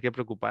van a tener que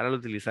preocupar al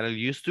utilizar el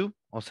used to.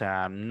 O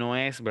sea, no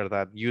es,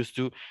 ¿verdad?, used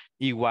to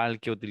igual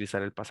que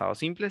utilizar el pasado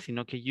simple,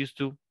 sino que used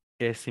to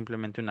es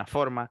simplemente una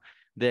forma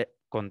de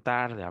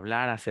contar, de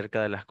hablar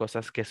acerca de las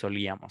cosas que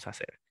solíamos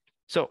hacer.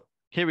 So,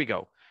 here we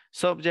go.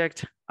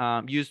 Subject,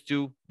 used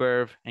to,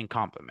 verb, and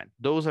complement.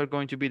 Those are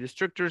going to be the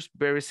structures.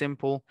 Very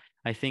simple.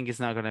 I think it's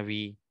not going to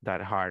be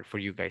that hard for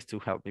you guys to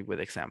help me with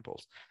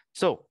examples.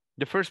 So,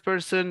 the first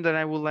person that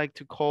I would like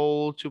to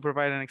call to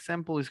provide an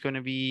example is going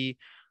to be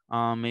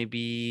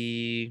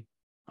maybe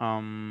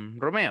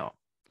Romeo.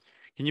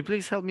 Can you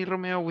please help me,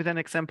 Romeo, with an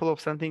example of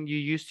something you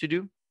used to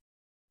do?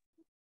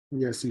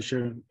 Yes,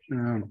 sure.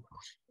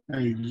 I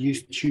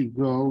used to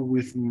go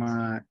with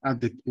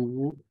at the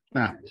pool.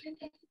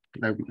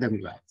 Let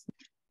me laugh.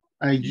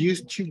 I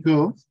used to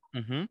go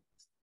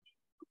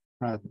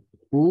at the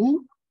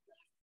pool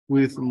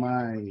with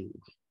my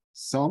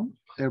son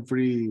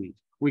every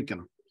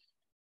weekend.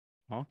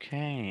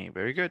 Okay,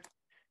 very good.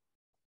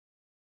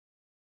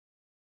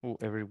 Oh,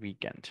 every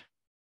weekend.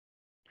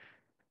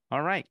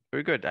 All right,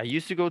 very good. I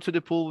used to go to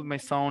the pool with my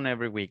son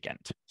every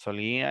weekend.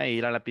 Solía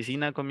ir a la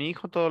piscina con mi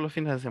hijo todos los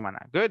fines de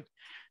semana. Good,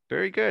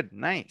 very good,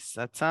 nice.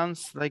 That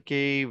sounds like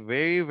a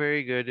very,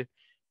 very good,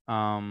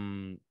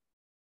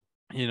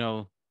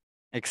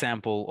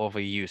 example of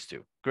a used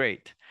to.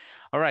 Great.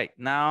 All right,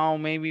 now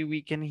maybe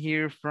we can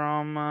hear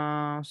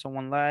from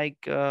someone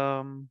like,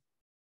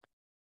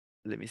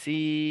 let me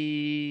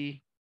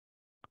see,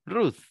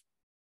 Ruth.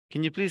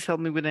 Can you please help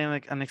me with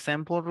an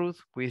example,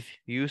 Ruth, with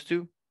used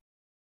to?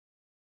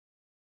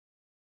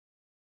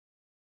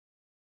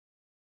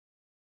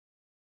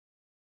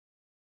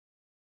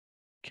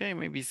 Okay,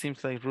 maybe it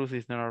seems like Ruth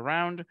is not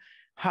around.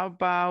 How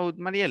about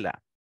Mariela?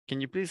 Can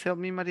you please help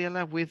me,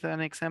 Mariela, with an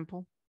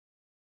example?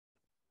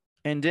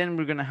 And then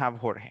we're gonna have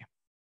Jorge.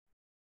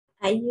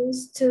 I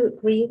used to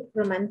read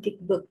romantic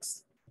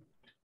books.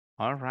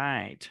 All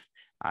right.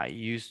 I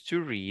used to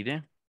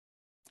read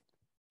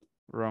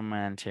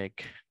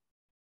romantic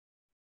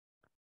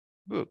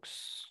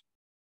books.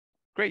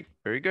 Great,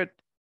 very good.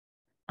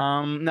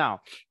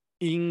 Now,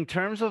 in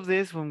terms of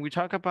this, when we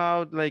talk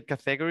about like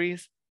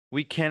categories,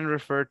 we can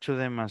refer to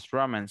them as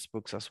romance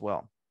books as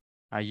well.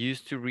 I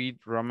used to read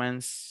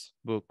romance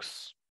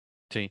books.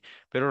 Sí,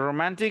 pero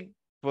romantic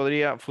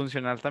podría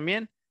funcionar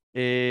también.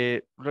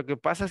 Lo que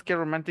pasa es que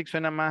romantic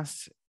suena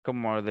más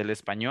como del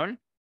español.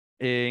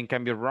 En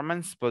cambio,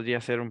 romance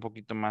podría ser un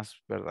poquito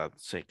más, ¿verdad?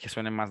 Sí, que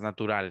suene más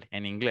natural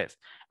en inglés.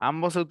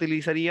 Ambos se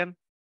utilizarían,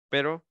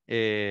 pero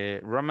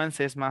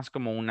romance es más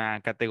como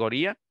una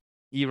categoría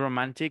y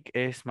romantic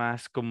es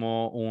más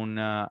como un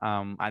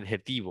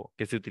adjetivo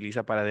que se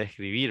utiliza para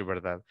describir,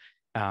 ¿verdad?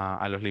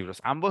 A los libros.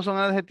 Ambos son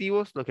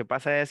adjetivos, lo que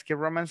pasa es que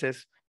romance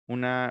es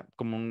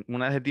como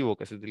un adjetivo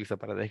que se utiliza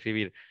para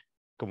describir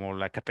como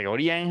la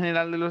categoría en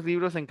general de los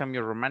libros, en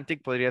cambio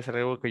romantic podría ser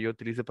algo que yo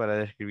utilice para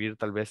describir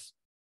tal vez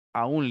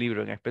a un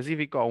libro en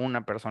específico, a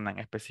una persona en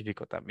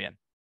específico también.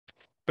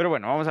 Pero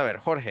bueno, vamos a ver,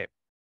 Jorge,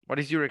 what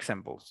is your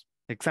examples?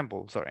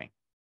 Example, sorry.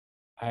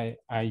 I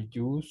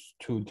used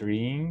to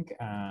drink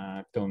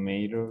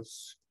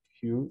tomatoes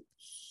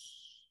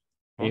juice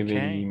every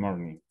Okay.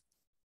 morning.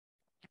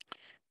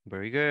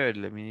 Very good.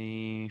 Let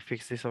me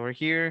fix this over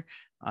here.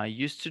 I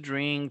used to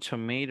drink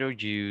tomato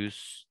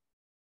juice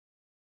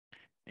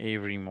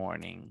every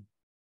morning.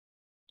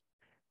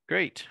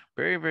 Great.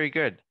 Very, very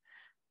good.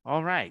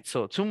 All right.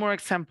 So 2 more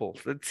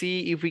examples. Let's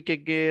see if we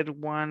could get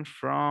one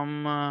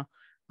from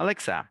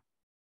Alexa.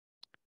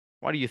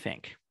 What do you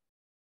think?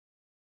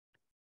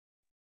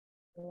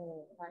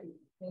 I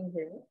can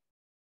hear it.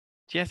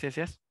 Yes, yes,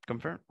 yes.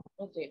 Confirm.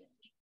 Okay.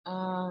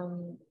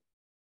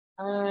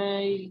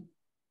 I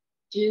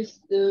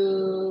used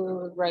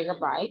to ride a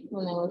bike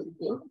when I was a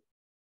kid.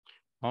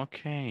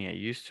 Okay. I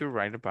used to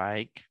ride a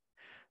bike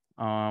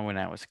when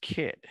I was a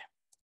kid.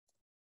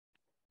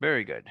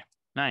 Very good.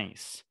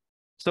 Nice.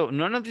 So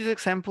none of these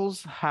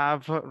examples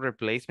have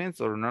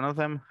replacements, or none of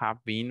them have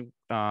been,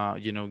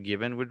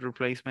 given with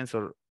replacements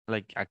or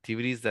like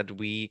activities that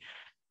we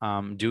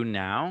do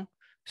now.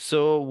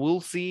 So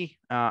we'll see.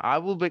 I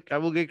will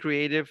get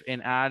creative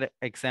and add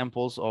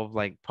examples of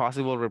like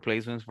possible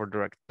replacements for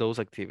those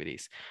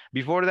activities.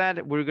 Before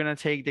that, we're gonna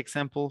take the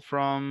example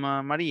from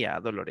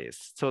Maria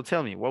Dolores. So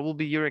tell me, what will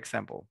be your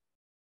example?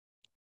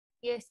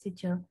 Yes,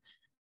 teacher.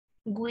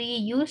 We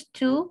used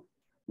to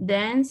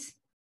dance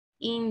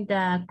in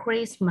the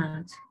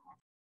Christmas.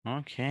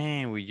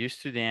 Okay, we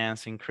used to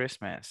dance in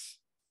Christmas.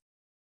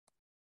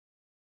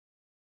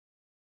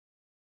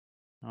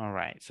 All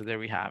right, so there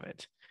we have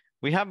it.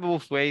 We have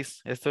both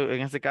ways. Esto,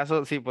 en este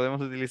caso, sí, podemos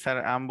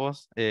utilizar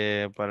ambos,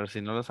 para si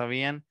no lo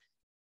sabían.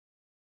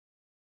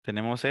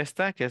 Tenemos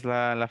esta, que es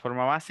la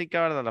forma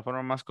básica, ¿verdad? La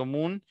forma más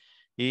común.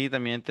 Y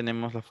también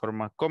tenemos la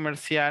forma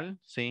comercial,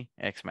 sí,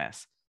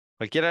 Xmas.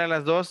 Cualquiera de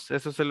las dos,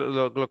 eso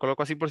lo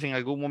coloco así por si en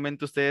algún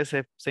momento ustedes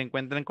se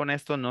encuentran con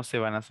esto, no se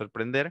van a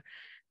sorprender,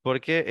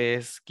 porque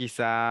es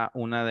quizá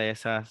una de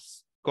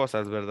esas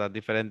cosas, ¿verdad?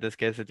 Diferentes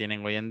que se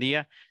tienen hoy en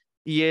día.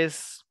 Y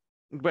es,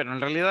 bueno,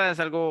 en realidad es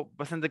algo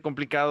bastante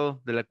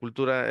complicado de la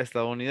cultura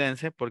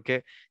estadounidense,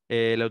 porque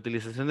la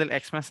utilización del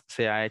Xmas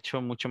se ha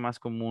hecho mucho más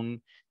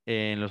común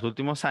en los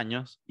últimos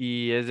años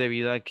y es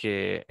debido a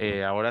que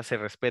ahora se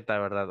respeta,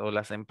 ¿verdad? O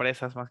las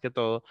empresas más que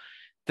todo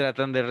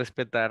tratan de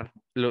respetar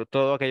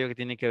todo aquello que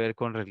tiene que ver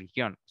con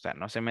religión, o sea,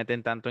 no se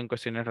meten tanto en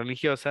cuestiones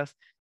religiosas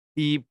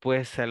y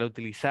pues al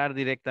utilizar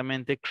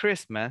directamente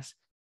Christmas,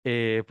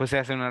 pues se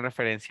hace una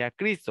referencia a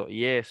Cristo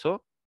y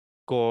eso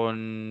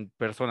con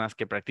personas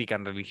que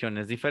practican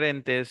religiones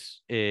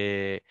diferentes,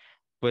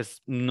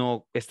 pues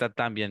no está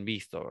tan bien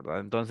visto,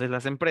 ¿verdad? Entonces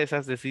las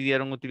empresas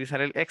decidieron utilizar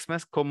el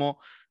Xmas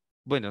como,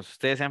 bueno, si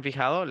ustedes se han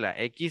fijado, la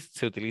X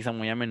se utiliza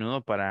muy a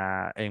menudo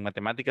en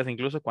matemáticas,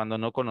 incluso cuando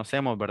no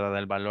conocemos, ¿verdad?,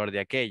 el valor de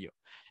aquello.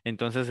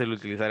 Entonces, el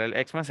utilizar el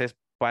Xmas es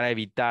para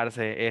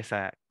evitarse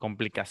esa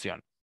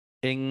complicación.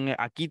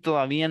 Aquí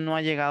todavía no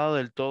ha llegado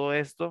del todo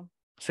esto.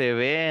 Se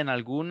ve en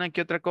alguna que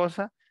otra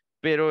cosa,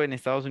 pero en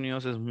Estados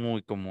Unidos es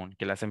muy común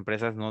que las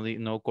empresas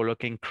no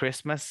coloquen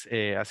Christmas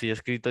así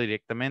escrito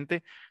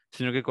directamente,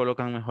 sino que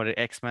colocan mejor el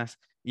Xmas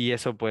y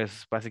eso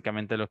pues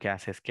básicamente lo que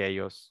hace es que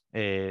ellos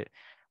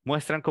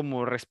muestran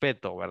como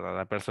respeto, ¿verdad?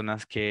 A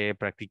personas que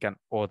practican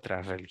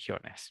otras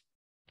religiones.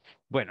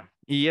 Bueno,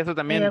 y eso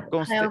también I have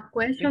a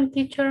question,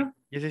 teacher.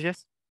 Yes, yes,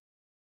 yes.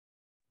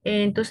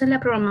 Entonces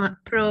la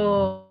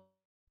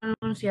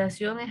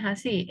pronunciación es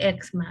así,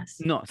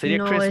 Xmas. No, sería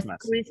No Christmas.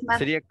 es Christmas.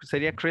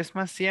 Sería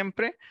Christmas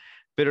siempre,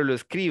 pero lo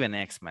escriben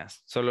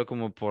Xmas, solo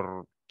como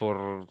por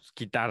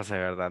quitarse,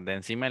 ¿verdad? De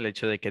encima el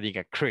hecho de que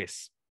diga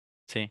Chris,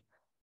 ¿sí?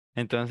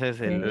 Entonces,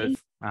 Okay.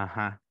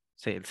 ajá,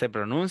 sí, se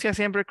pronuncia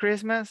siempre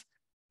Christmas,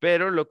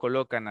 pero lo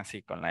colocan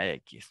así con la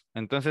X.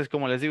 Entonces,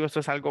 como les digo, esto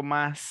es algo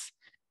más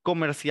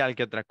comercial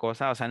que otra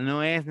cosa. O sea,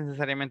 no es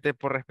necesariamente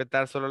por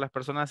respetar solo a las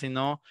personas,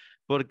 sino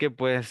porque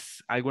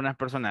pues algunas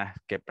personas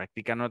que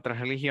practican otras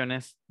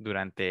religiones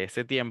durante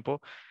ese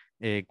tiempo,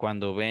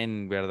 cuando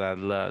ven,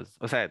 ¿verdad?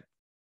 O sea,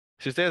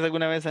 si ustedes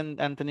alguna vez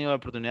han tenido la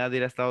oportunidad de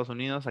ir a Estados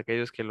Unidos,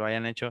 aquellos que lo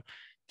hayan hecho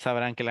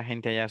sabrán que la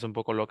gente allá es un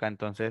poco loca,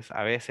 entonces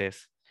a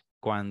veces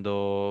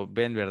cuando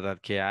ven, ¿verdad?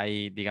 Que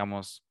hay,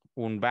 digamos,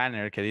 un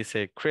banner que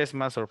dice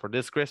Christmas or for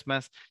this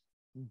Christmas,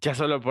 ya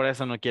solo por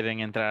eso no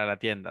quieren entrar a la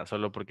tienda,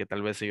 solo porque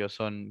tal vez ellos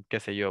son,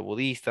 qué sé yo,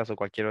 budistas o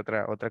cualquier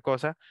otra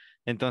cosa.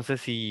 Entonces,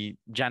 si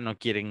ya no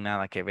quieren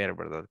nada que ver,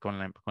 ¿verdad?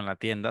 Con la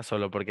tienda,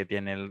 solo porque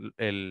tiene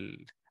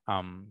el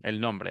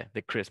nombre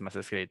de Christmas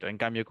escrito. En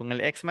cambio, con el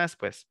Xmas,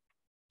 pues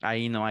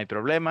ahí no hay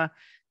problema.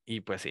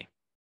 Y pues sí,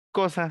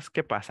 cosas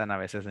que pasan a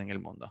veces en el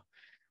mundo.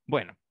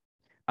 Bueno.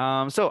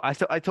 So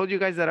I told you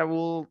guys that I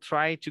will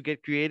try to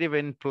get creative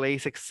and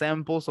place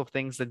examples of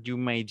things that you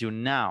may do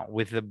now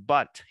with the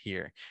but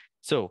here.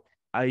 So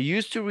I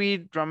used to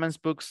read romance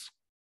books,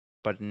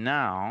 but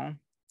now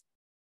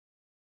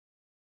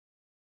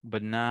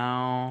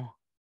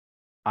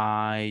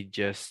I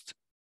just,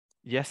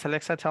 yes,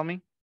 Alexa, tell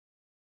me.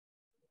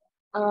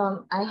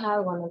 I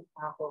have one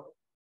example.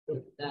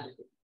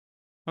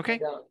 Okay,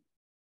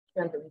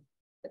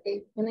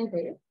 Okay, can I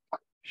say it?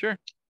 sure.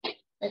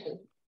 Okay.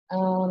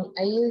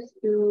 I used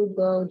to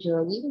go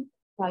jogging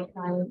 5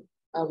 times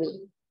a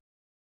week.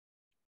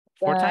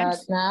 4 But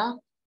times? now,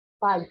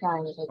 5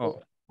 times a week.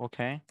 Oh,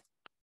 okay.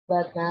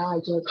 But now I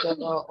just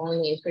go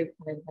only 3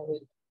 times a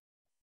week.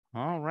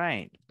 All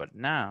right, but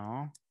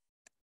now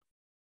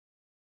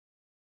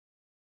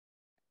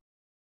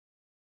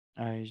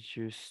I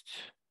just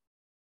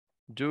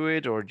do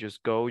it or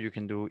just go. You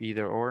can do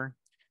either or.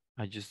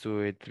 I just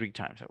do it 3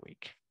 times a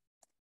week.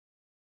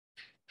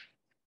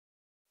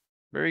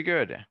 Very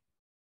good.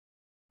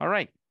 All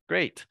right,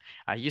 great.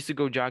 I used to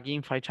go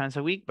jogging 5 times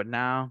a week, but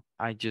now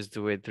I just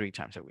do it 3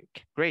 times a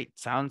week. Great.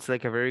 Sounds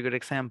like a very good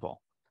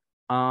example.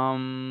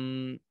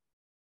 But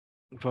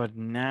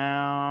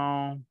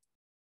now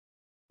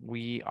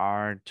we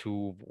are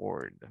too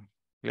bored.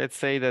 Let's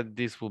say that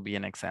this will be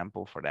an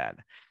example for that.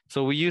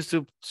 So we used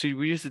to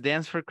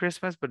dance for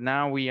Christmas, but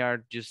now we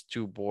are just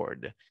too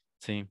bored.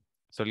 Sí.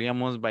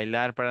 Solíamos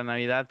bailar para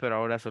Navidad, pero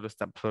ahora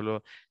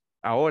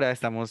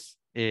estamos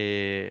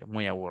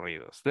muy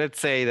aburridos. Let's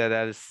say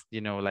that is,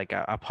 like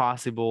a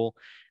possible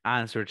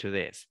answer to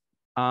this.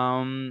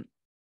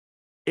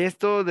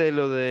 Esto de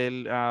lo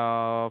del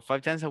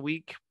 5 times a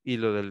week y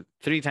lo del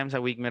 3 times a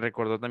week me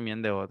recordó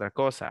también de otra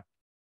cosa,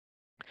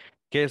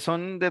 que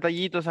son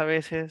detallitos a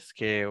veces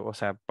que, o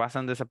sea,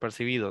 pasan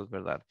desapercibidos,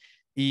 ¿verdad?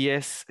 Y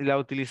es la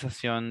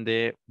utilización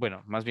de,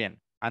 bueno, más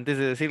bien, antes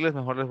de decirles,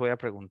 mejor les voy a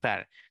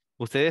preguntar.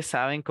 ¿Ustedes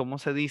saben cómo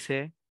se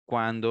dice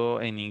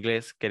cuando en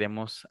inglés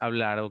queremos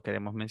hablar o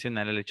queremos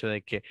mencionar el hecho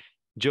de que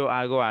yo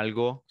hago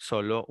algo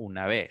solo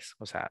una vez?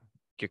 O sea,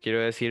 yo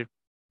quiero decir,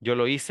 yo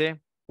lo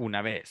hice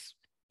una vez.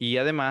 Y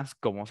además,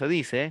 ¿cómo se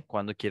dice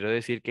cuando quiero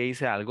decir que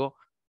hice algo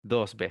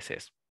 2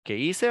 veces? ¿Que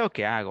hice o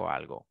que hago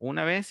algo?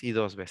 Una vez y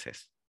 2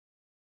 veces.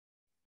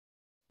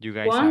 You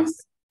guys have,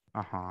 Once,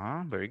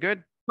 very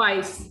good.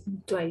 twice.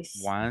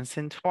 Once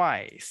and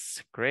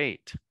twice.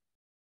 Great.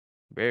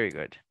 Very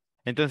good.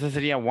 Entonces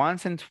sería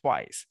once and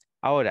twice.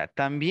 Ahora,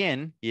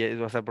 también,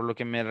 o sea, por lo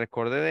que me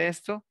recordé de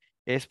esto,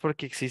 es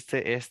porque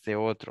existe este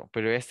otro,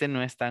 pero este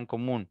no es tan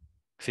común.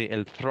 Sí,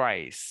 el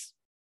thrice.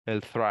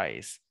 El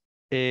thrice.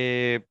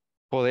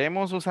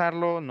 Podemos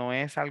usarlo, no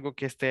es algo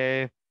que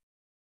esté,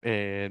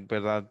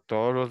 ¿verdad?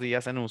 Todos los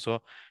días en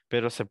uso,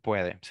 pero se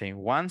puede. Sí,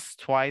 once,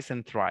 twice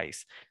and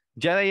thrice.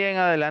 Ya de ahí en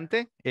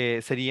adelante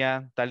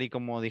sería tal y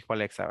como dijo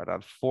Alexa,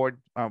 ¿verdad? 5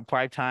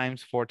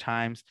 times, 4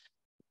 times,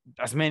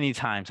 as many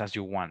times as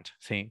you want,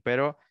 ¿sí?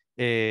 Pero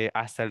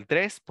hasta el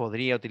 3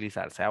 podría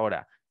utilizarse.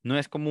 Ahora, no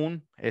es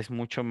común, es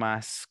mucho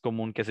más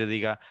común que se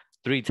diga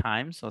 3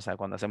 times, o sea,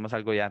 cuando hacemos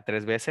algo ya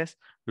 3 veces.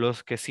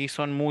 Los que sí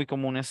son muy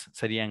comunes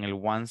serían el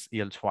once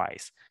y el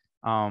twice.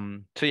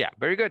 So yeah,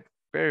 very good,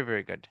 very,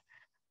 very good.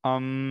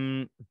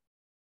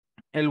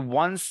 El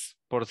once,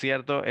 por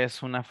cierto,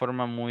 es una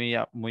forma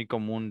muy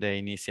común de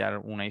iniciar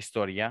una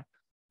historia.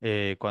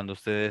 Cuando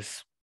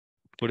ustedes,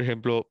 por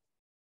ejemplo,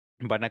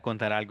 van a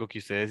contar algo que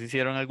ustedes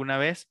hicieron alguna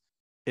vez,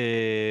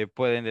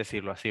 pueden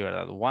decirlo así,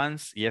 ¿verdad?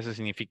 Once, y eso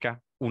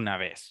significa una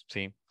vez,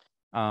 ¿sí?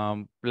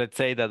 Let's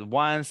say that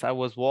once I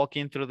was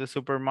walking through the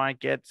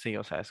supermarket, sí,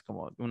 o sea, es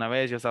como una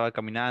vez yo estaba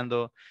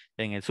caminando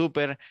en el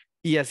súper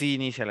y así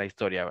inicia la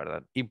historia,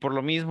 ¿verdad? Y por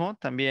lo mismo,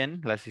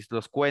 también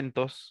los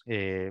cuentos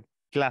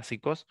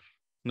clásicos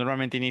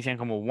normalmente inician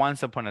como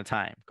once upon a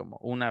time, como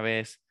una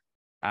vez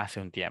hace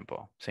un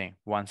tiempo, sí,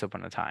 once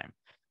upon a time.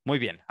 Muy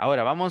bien,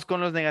 ahora vamos con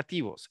los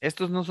negativos.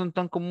 Estos no son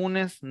tan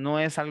comunes, no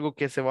es algo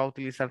que se va a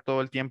utilizar todo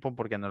el tiempo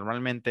porque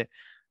normalmente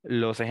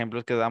los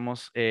ejemplos que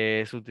damos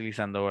es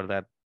utilizando,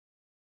 ¿verdad?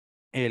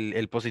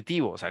 El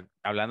positivo, o sea,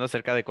 hablando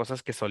acerca de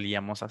cosas que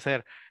solíamos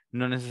hacer,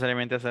 no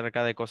necesariamente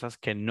acerca de cosas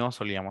que no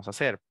solíamos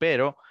hacer,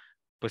 pero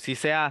pues sí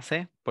se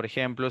hace. Por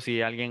ejemplo,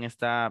 si alguien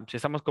está, si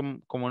estamos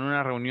como en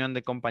una reunión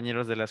de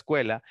compañeros de la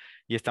escuela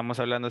y estamos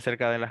hablando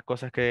acerca de las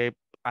cosas que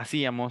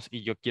hacíamos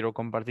y yo quiero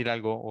compartir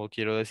algo o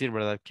quiero decir,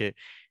 ¿verdad? Que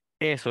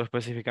eso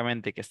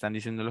específicamente que están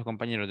diciendo los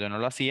compañeros yo no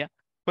lo hacía,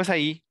 pues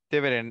ahí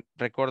deberán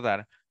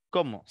recordar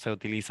cómo se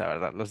utiliza,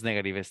 ¿verdad? Los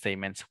negative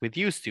statements with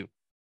used to.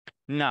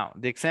 Now,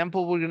 the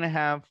example we're going to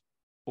have,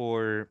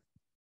 or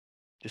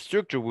the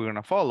structure we're going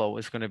to follow,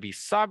 is going to be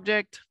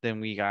subject.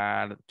 Then we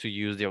got to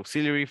use the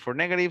auxiliary for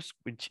negatives,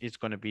 which is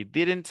going to be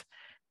didn't,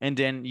 and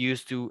then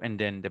used to, and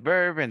then the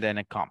verb, and then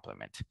a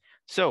complement.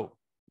 So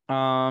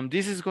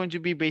this is going to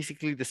be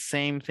basically the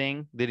same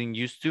thing, didn't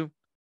used to,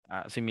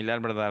 similar,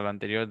 ¿verdad? A lo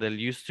anterior del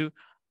used to.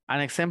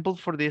 An example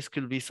for this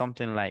could be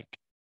something like,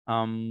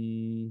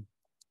 my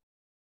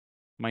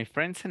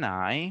friends and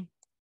I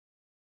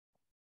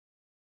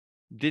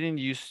didn't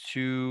used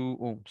to,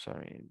 oh,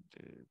 sorry.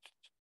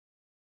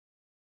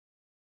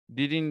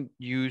 Didn't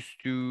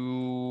used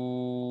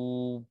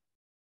to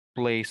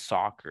play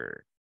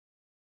soccer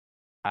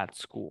at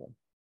school.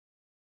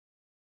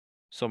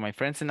 So my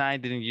friends and I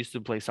didn't used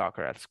to play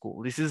soccer at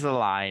school. This is a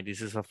lie.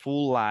 This is a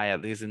full lie,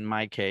 at least in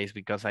my case,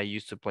 because I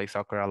used to play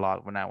soccer a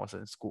lot when I was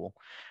in school.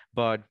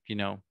 But, you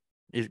know,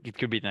 it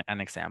could be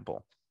an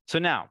example. So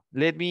now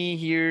let me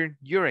hear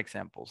your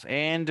examples.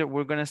 And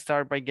we're going to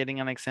start by getting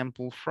an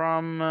example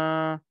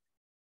from,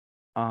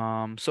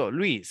 so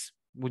Luis,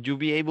 would you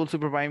be able to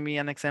provide me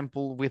an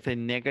example with a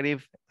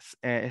negative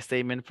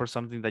statement for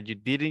something that you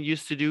didn't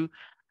used to do?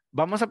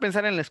 Vamos a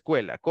pensar en la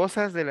escuela,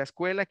 cosas de la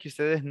escuela que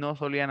ustedes no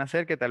solían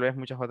hacer que tal vez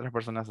muchas otras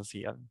personas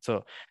hacían.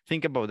 So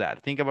think about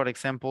that. Think about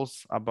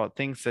examples about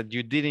things that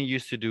you didn't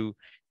used to do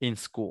in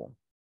school.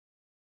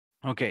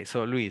 Okay,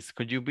 so Luis,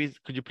 could you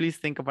please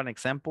think of an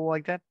example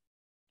like that?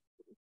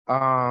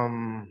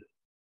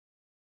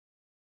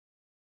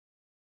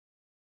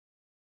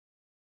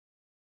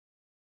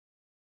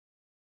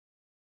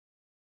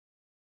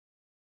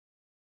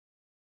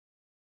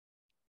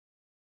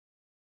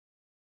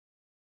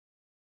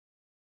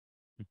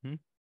 Mhm.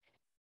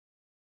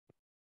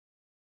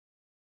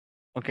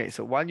 Okay,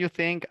 so while you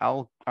think,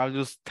 I'll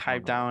just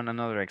type down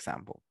another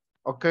example.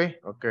 Okay.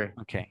 Okay.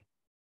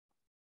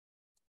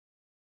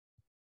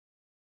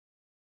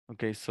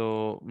 Okay,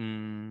 so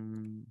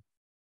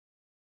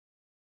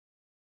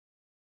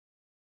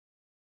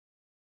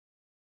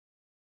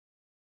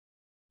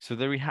so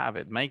there we have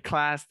it. My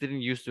class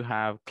didn't used to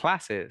have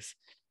classes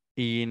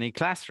in a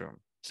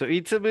classroom. So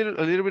it's a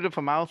little bit of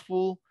a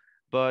mouthful,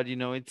 but you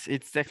know, it's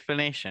the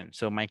explanation.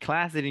 So my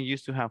class didn't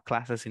used to have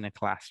classes in a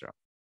classroom.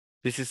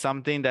 This is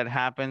something that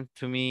happened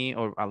to me,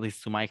 or at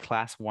least to my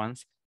class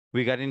once.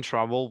 We got in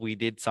trouble. We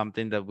did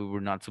something that we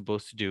were not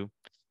supposed to do.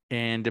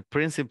 And the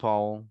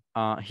principal,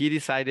 he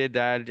decided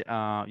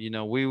that, you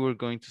know, we were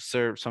going to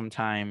serve some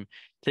time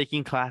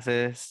taking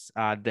classes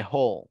at the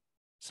hall.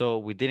 So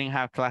we didn't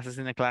have classes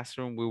in the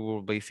classroom. We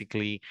were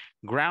basically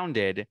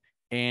grounded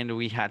and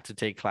we had to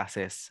take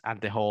classes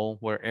at the hall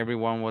where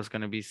everyone was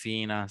going to be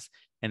seeing us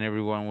and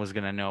everyone was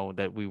going to know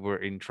that we were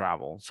in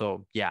trouble.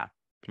 So yeah,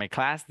 my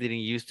class didn't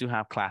used to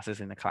have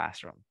classes in the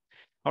classroom.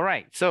 All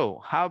right.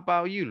 So how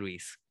about you,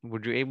 Luis?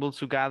 Would you able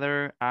to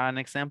gather an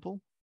example?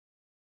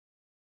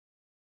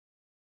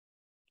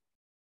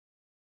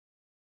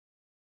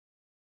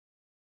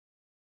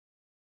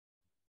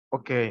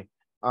 Okay.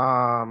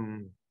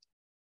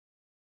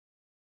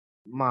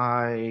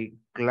 My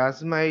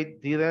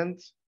classmate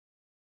didn't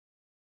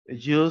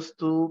used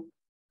to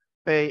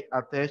pay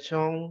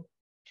attention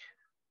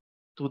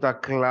to the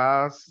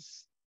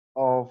class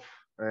of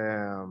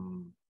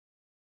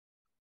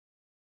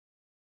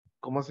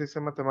 ¿cómo se dice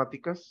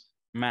matemáticas?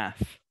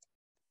 Math.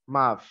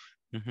 Math.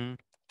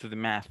 To the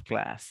math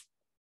class.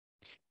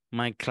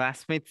 My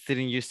classmates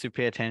didn't used to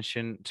pay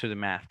attention to the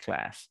math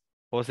class.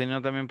 O si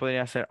no, también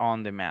podría ser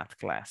on the math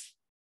class.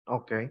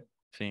 Okay.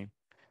 Sí.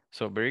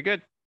 So very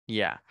good.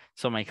 Yeah.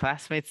 So my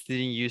classmates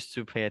didn't used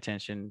to pay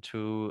attention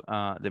to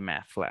the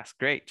math class.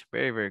 Great.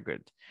 Very, very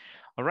good.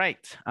 All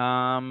right.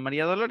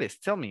 Maria Dolores,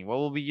 tell me, what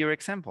will be your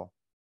example?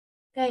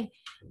 Okay.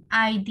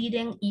 I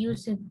didn't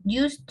used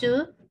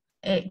to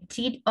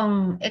cheat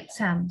on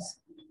exams.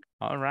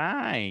 All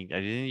right. I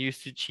didn't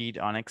used to cheat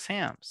on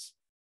exams.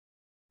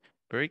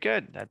 Very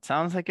good. That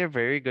sounds like a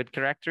very good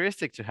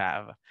characteristic to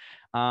have.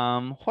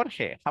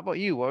 Jorge, how about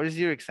you? What is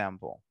your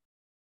example?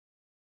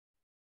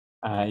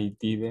 I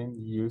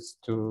didn't used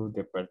to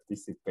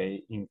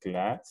participate in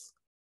class,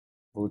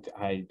 but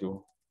I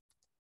do.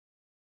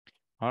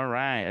 All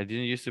right. I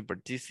didn't used to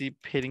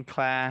participate in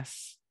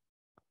class,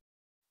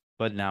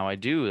 but now I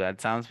do. That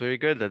sounds very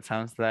good. That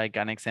sounds like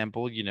an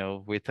example, you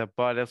know, with a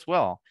but as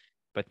well.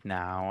 But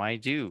now I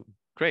do.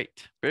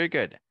 Great. Very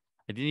good.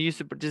 I didn't used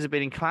to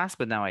participate in class,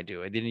 but now I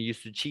do. I didn't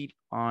used to cheat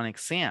on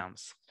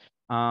exams.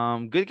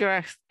 Good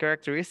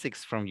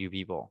characteristics from you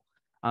people.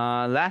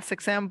 Last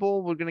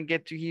example, we're going to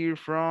get to hear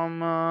from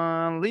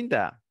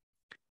Linda.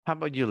 How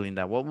about you,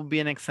 Linda? What would be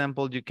an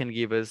example you can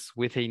give us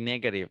with a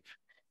negative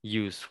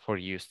use for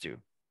used to?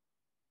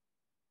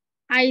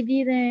 I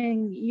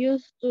didn't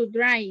used to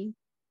drive.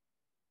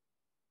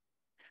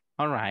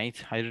 All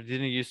right, I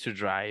didn't used to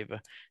drive.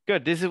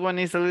 Good, this one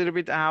is a little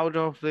bit out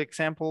of the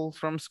example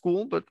from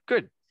school, but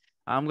good.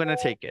 I'm gonna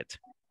take it.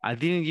 I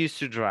didn't used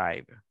to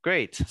drive.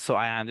 Great, so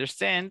I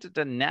understand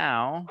that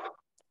now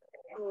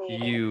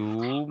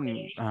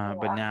you,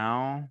 but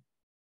now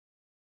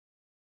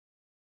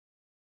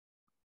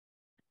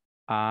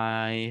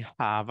I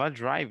have a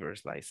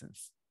driver's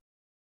license.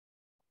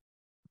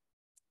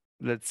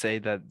 Let's say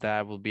that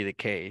that will be the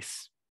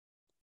case.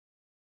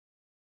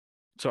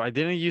 So I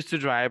didn't used to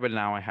drive, but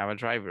now I have a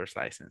driver's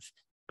license.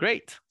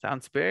 Great,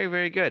 sounds very,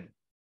 very good.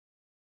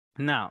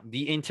 Now,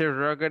 the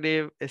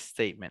interrogative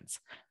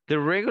statements. The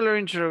regular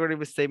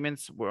interrogative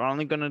statements, we're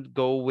only going to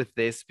go with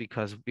this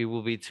because it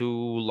will be too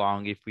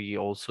long if we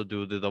also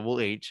do the double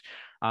H.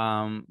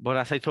 But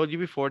as I told you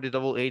before, the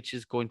double H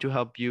is going to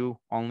help you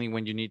only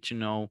when you need to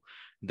know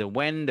the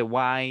when, the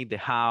why, the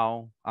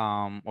how,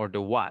 or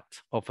the what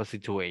of a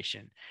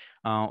situation.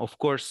 Of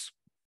course,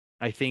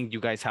 I think you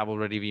guys have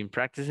already been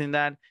practicing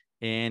that,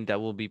 and that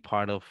will be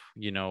part of,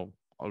 you know,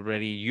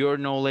 already your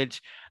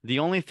knowledge. The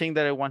only thing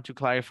that I want to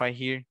clarify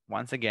here,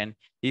 once again,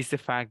 is the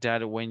fact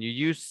that when you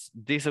use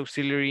this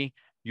auxiliary,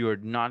 you're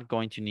not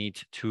going to need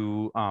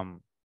to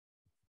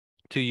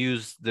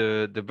use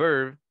the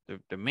verb,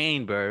 the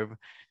main verb,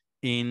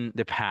 in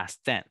the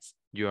past tense.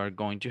 You are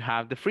going to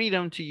have the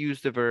freedom to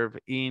use the verb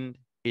in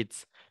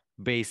its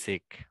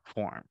basic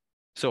form.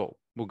 So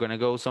we're gonna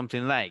go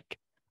something like,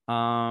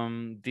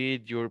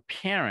 did your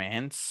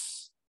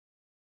parents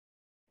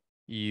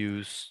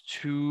used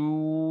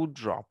to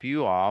drop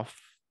you off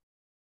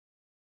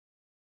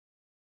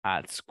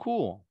at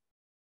school?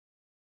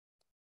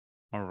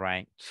 All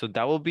right, so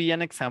that will be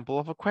an example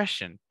of a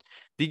question.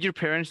 Did your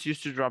parents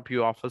used to drop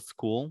you off at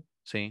school?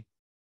 Sí.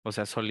 O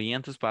sea,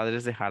 ¿solían tus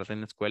padres dejarte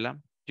en la escuela?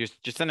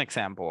 Just an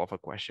example of a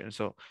question.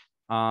 So,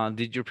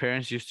 did your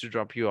parents used to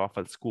drop you off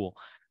at school?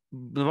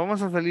 Nos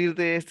vamos a salir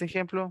de este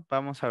ejemplo.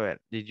 Vamos a ver.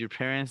 Did your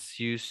parents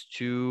used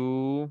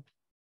to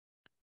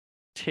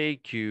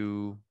take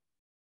you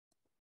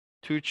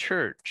to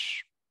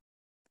church?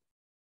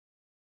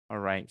 All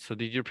right. So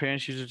did your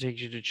parents used to take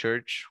you to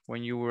church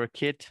when you were a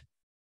kid?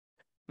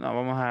 No,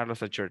 vamos a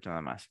darlos a church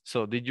nada más.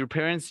 So did your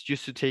parents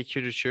used to take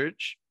you to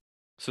church?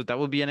 So that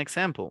would be an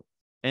example.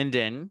 And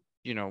then,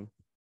 you know,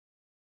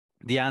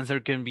 the answer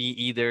can be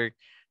either,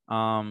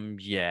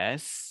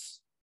 yes,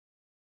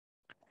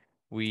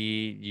 we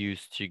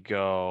used to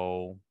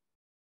go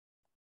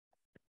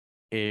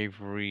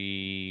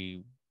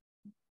every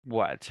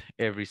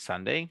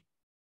Sunday.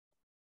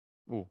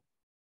 Ooh.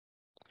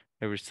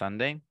 Every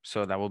Sunday.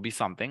 So that will be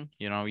something,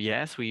 you know,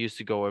 yes, we used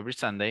to go every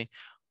Sunday,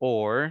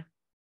 or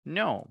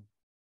no,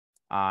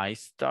 I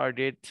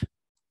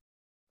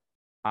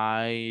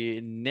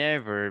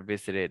never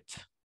visited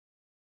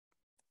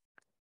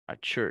a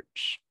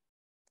church.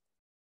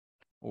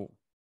 Ooh.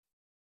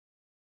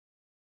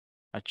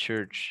 A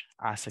church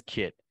as a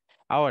kid.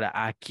 Ahora,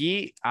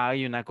 aquí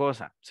hay una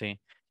cosa, ¿sí?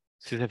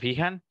 Si se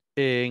fijan,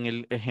 en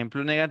el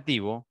ejemplo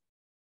negativo,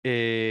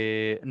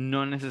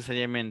 no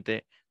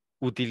necesariamente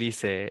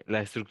utilice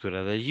la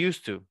estructura de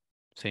used to,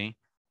 ¿sí?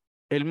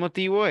 El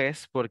motivo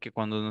es porque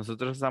cuando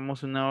nosotros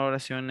damos una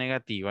oración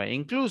negativa,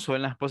 incluso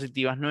en las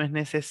positivas no es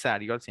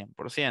necesario al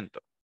 100%,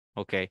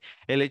 ¿ok?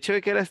 El hecho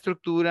de que la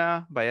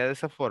estructura vaya de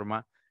esa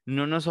forma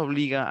no nos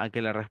obliga a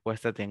que la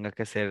respuesta tenga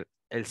que ser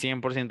el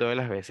 100% de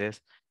las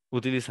veces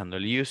utilizando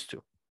el used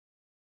to.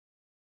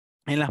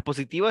 En las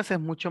positivas es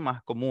mucho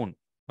más común.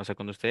 O sea,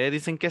 cuando ustedes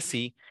dicen que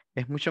sí,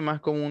 es mucho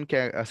más común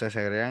que, o sea, se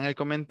agregan el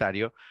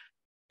comentario.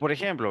 Por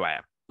ejemplo,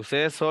 vaya,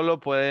 ustedes solo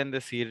pueden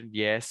decir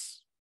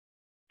yes,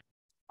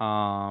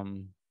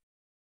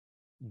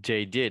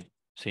 they did,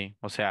 ¿sí?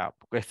 O sea,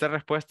 esta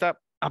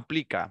respuesta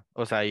aplica,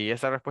 o sea, y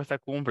esta respuesta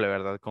cumple,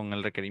 ¿verdad? Con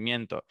el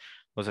requerimiento.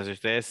 O sea, si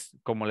ustedes,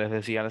 como les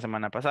decía la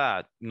semana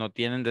pasada, no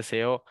tienen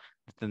deseo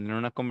de tener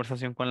una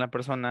conversación con la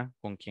persona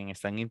con quien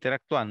están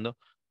interactuando,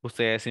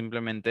 ustedes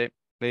simplemente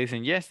le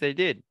dicen, yes, they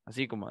did,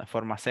 así como de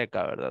forma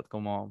seca, ¿verdad?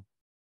 Como,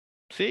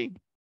 sí,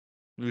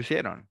 lo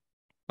hicieron.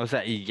 O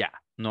sea, y ya,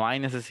 no hay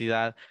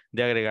necesidad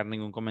de agregar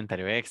ningún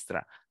comentario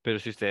extra. Pero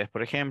si ustedes,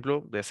 por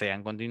ejemplo,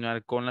 desean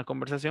continuar con la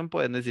conversación,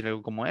 pueden decir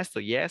algo como esto.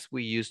 Yes,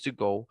 we used to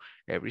go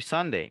every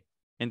Sunday.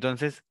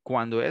 Entonces,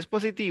 cuando es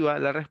positiva,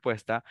 la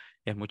respuesta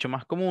es mucho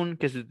más común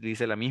que se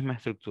utilice la misma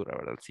estructura,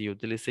 ¿verdad? Si yo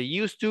utilice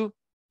used to,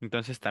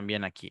 entonces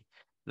también aquí.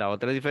 La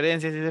otra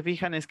diferencia, si se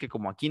fijan, es que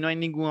como aquí no hay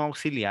ningún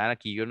auxiliar,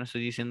 aquí yo no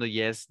estoy diciendo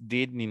yes,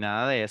 did, ni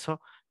nada de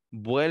eso,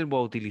 vuelvo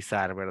a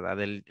utilizar, ¿verdad?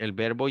 El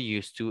verbo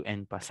used to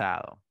en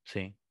pasado,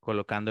 ¿sí?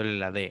 Colocándole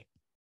la D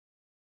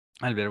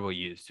al verbo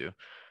used to.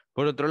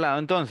 Por otro lado,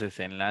 entonces,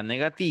 en la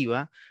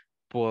negativa,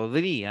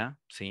 podría,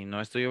 sí,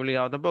 no estoy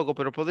obligado tampoco,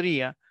 pero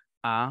podría,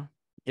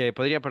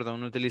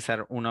 perdón,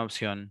 utilizar una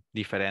opción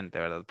diferente,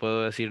 ¿verdad?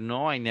 Puedo decir,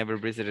 no, I never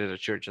visited a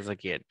church as a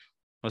kid.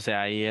 O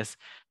sea, ahí es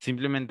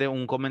simplemente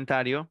un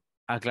comentario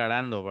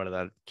aclarando,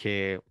 ¿verdad?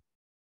 Que,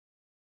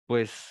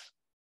 pues,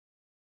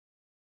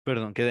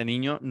 perdón, que de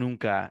niño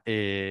nunca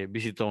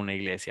visitó una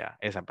iglesia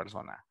esa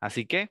persona.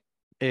 Así que,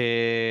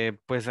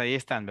 pues ahí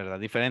están, ¿verdad?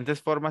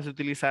 Diferentes formas de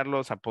utilizarlo.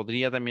 O sea,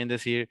 podría también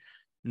decir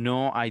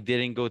No, I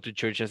didn't go to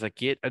church as a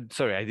kid.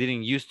 Sorry, I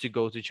didn't used to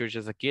go to church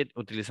as a kid,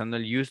 utilizando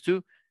el used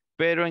to.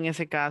 Pero en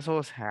ese caso,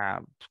 o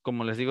sea,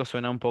 como les digo,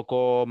 suena un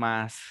poco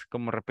más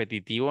como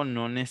repetitivo,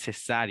 no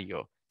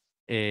necesario.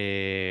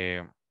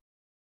 eh,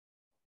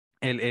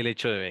 el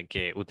hecho de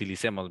que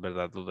utilicemos,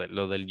 ¿verdad?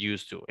 Lo del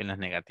used to en las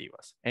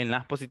negativas. En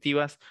las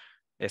positivas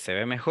se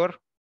ve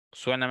mejor,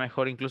 suena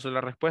mejor incluso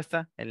la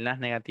respuesta. En las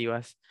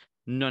negativas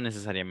no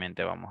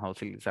necesariamente vamos a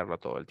utilizarlo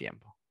todo el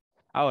tiempo.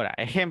 Ahora,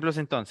 ejemplos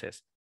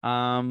entonces.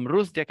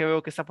 Ruth, ya que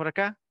veo que está por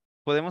acá,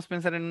 ¿podemos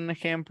pensar en un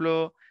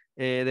ejemplo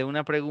de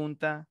una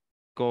pregunta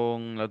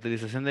con la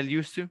utilización del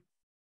used to?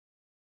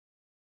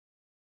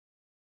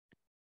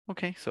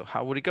 Okay, so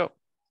how would it go?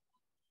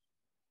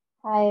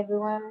 Hi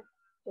everyone,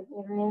 good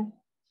evening.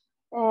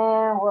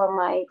 Well,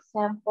 my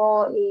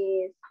example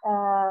is,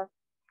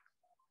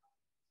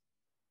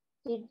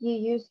 did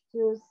you used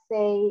to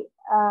say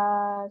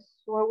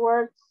swear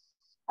words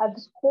at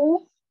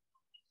school?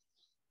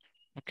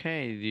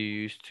 Okay,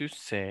 you used to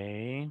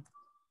say,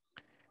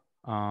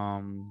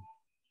 no,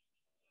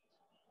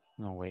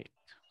 wait,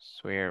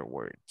 swear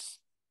words.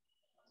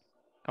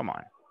 Come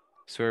on,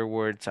 swear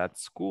words at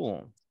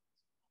school.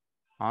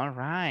 All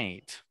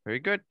right, very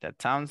good. That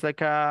sounds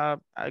like a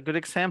good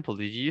example.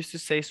 Did you used to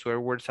say swear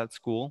words at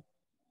school?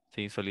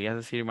 Sí, solías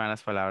decir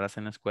malas palabras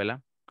en la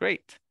escuela.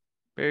 Great,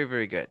 very,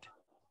 very good.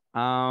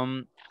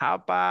 How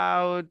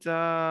about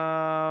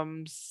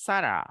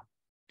Sarah?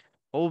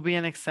 What would be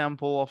an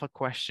example of a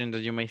question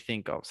that you may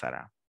think of,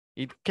 Sarah?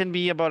 It can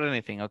be about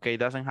anything, okay? It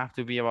doesn't have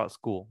to be about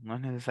school. No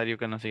es necesario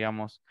que nos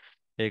sigamos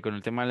con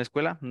el tema de la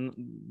escuela.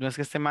 No es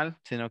que esté mal,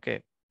 sino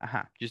que,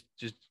 ajá, just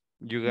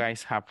you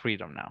guys have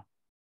freedom now.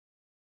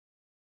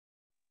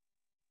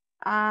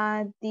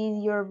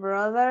 Did your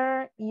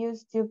brother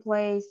used to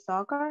play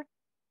soccer?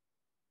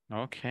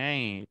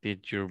 Okay,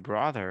 did your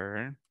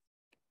brother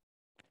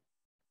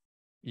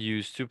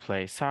used to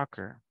play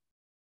soccer?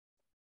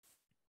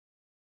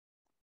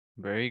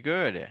 Very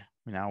good.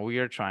 Now we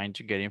are trying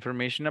to get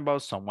information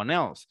about someone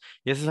else.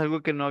 Y eso es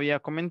algo que no había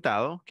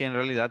comentado, que en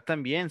realidad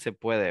también se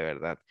puede,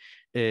 ¿verdad?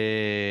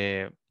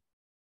 Se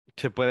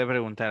puede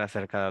preguntar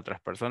acerca de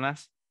otras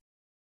personas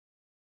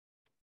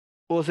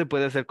o se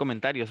puede hacer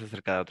comentarios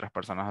acerca de otras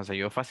personas. O sea,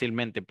 yo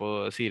fácilmente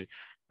puedo decir,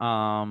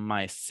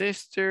 my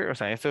sister, o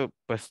sea, eso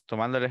pues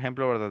tomando el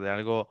ejemplo, ¿verdad? De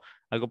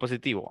algo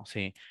positivo,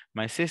 sí.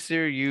 My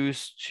sister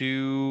used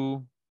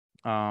to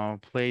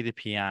play the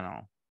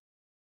piano.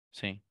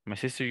 Sí, my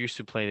sister used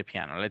to play the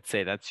piano. Let's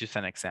say that's just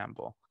an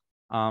example.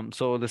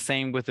 So the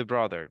same with the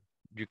brother.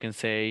 You can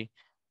say,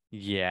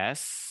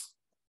 yes,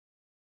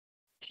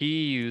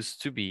 he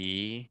used to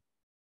be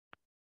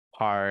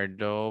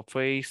part of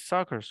a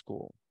soccer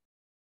school.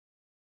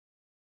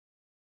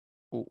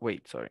 Oh,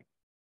 wait, sorry.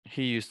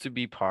 He used to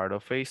be part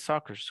of a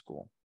soccer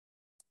school.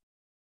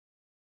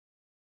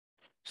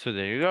 So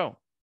there you go.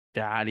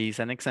 That is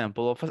an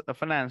example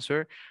of an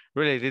answer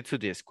related to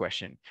this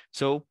question.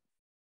 So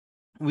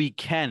we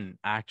can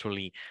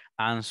actually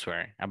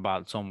answer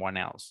about someone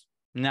else.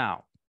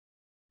 Now,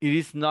 it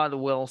is not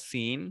well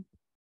seen.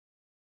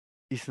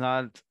 It's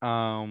not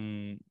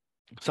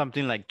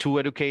something like too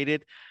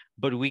educated,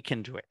 but we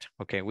can do it.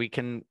 Okay, we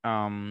can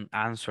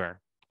answer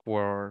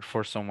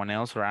for someone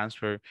else or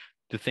answer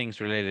to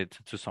things related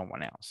to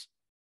someone else.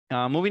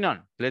 Moving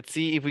on, let's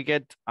see if we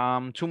get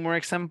two more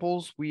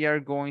examples. We are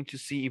going to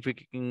see if we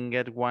can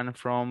get one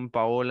from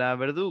Paola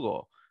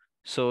Verdugo.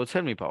 So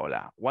tell me,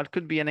 Paola, what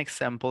could be an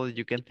example that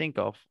you can think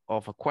of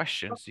a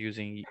questions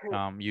using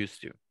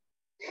used to?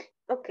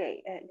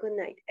 Okay, good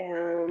night.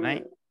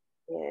 Night.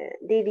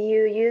 Did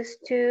you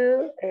used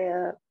to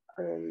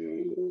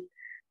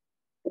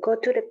go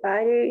to the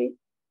party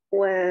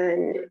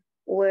when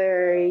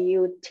were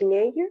you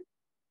teenager?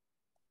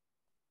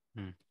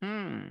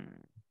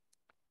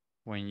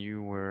 When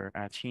you were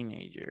a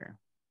teenager.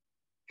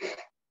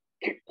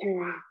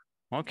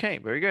 Okay,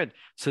 very good.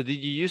 So did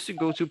you used to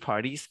go to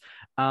parties?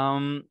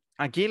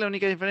 Aquí la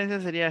única diferencia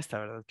sería esta,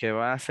 ¿verdad? Que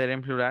va a ser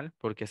en plural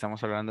porque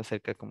estamos hablando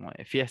acerca como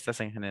de fiestas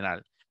en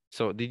general.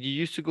 So did you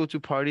used to go to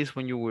parties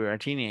when you were a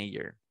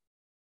teenager?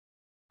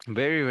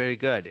 Very, very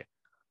good.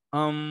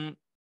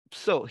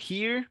 So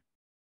here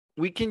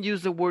we can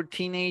use the word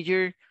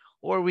teenager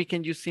or we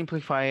can just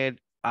simplify it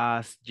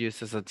as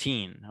just as a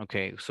teen.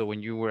 Okay, so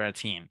when you were a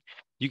teen,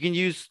 you can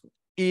use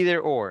either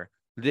or.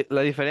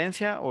 La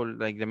diferencia or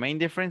like the main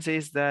difference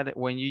is that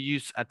when you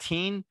use a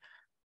teen,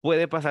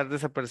 puede pasar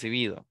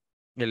desapercibido.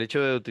 El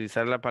hecho de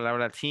utilizar la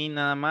palabra teen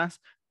nada más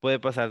puede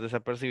pasar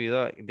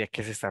desapercibido de a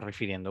qué se está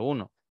refiriendo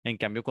uno. En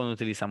cambio, cuando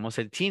utilizamos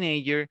el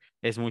teenager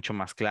es mucho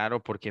más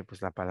claro porque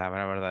pues la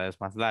palabra, verdad, es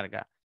más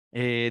larga.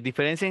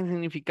 Diferencia en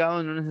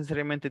significado no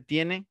necesariamente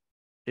tiene,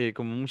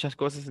 como muchas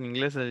cosas en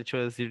inglés, el hecho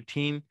de decir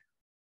teen,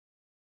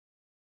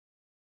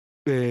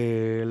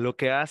 lo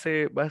que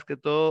hace más que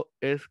todo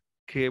es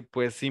que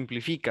pues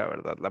simplifica,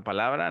 ¿verdad? La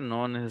palabra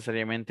no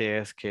necesariamente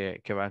es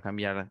que va a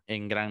cambiar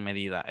en gran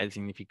medida el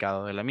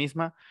significado de la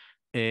misma.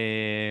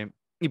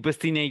 Y pues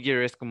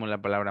teenager es como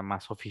la palabra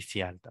más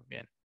oficial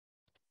también.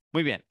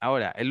 Muy bien.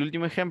 Ahora, el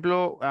último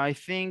ejemplo, I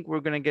think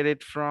we're going to get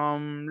it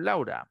from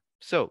Laura.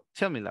 So,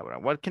 tell me, Laura,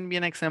 what can be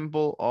an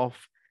example of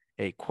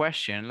a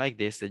question like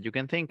this that you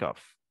can think of?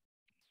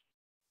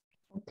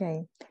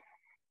 Okay.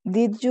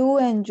 Did you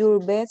and your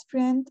best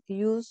friend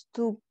used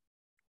to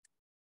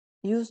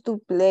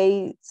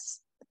play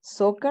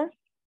soccer?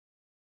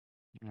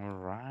 All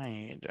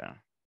right.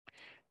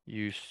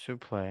 Used to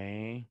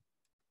play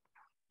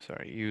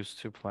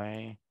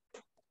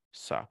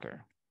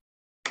soccer.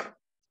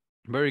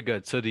 Very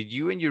good. So did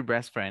you and your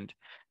best friend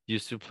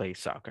used to play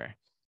soccer?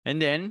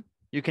 And then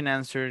you can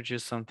answer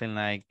just something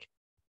like,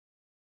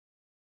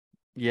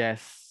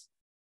 yes,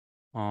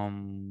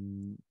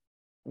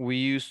 we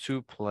used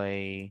to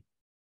play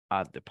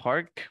at the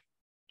park,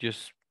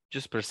 just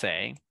per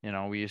se, you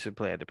know, we used to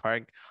play at the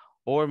park.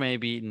 Or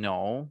maybe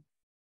no,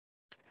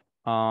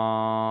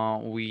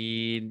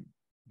 we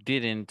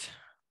didn't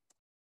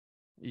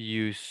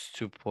used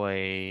to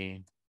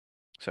play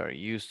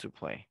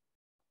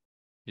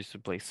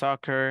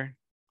soccer,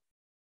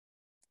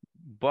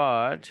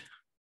 but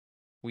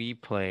we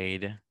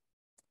played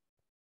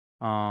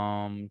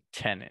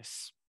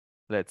tennis,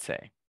 let's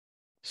say.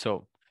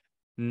 So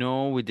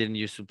no, we didn't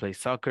used to play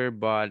soccer,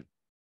 but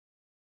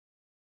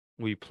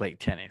we played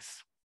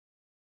tennis.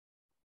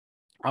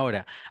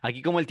 Ahora,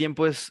 aquí como el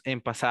tiempo es en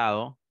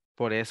pasado,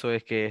 por eso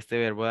es que este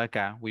verbo de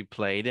acá, we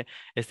played,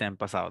 está en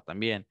pasado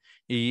también.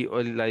 Y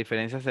la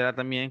diferencia será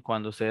también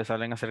cuando ustedes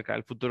hablen acerca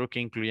del futuro que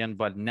incluyan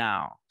but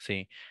now,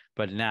 ¿sí?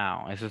 But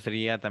now, eso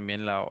sería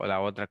también la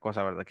otra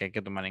cosa, ¿verdad? Que hay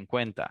que tomar en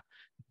cuenta.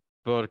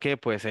 Porque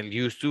pues el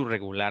used to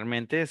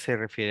regularmente se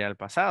refiere al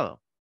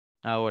pasado.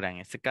 Ahora, en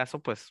este caso,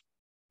 pues,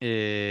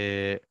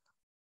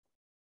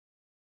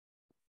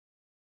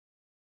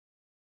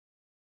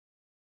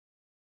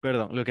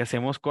 perdón, lo que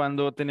hacemos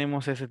cuando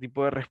tenemos ese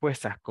tipo de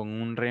respuestas con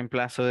un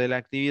reemplazo de la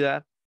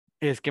actividad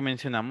es que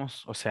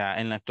mencionamos, o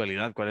sea, en la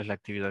actualidad, cuál es la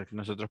actividad que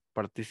nosotros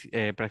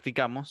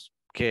practicamos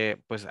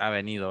que pues ha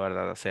venido,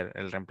 ¿verdad?, a ser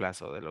el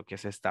reemplazo de lo que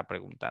se está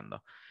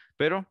preguntando.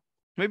 Pero,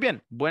 muy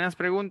bien, buenas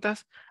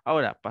preguntas.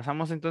 Ahora,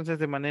 pasamos entonces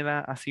de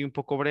manera así un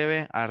poco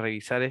breve a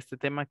revisar este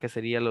tema que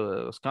sería lo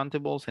de los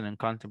countables and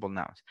uncountable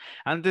nouns.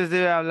 Antes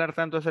de hablar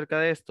tanto acerca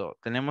de esto,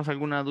 ¿tenemos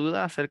alguna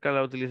duda acerca de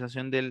la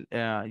utilización del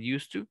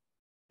used to?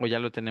 ¿O ya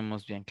lo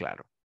tenemos bien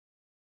claro?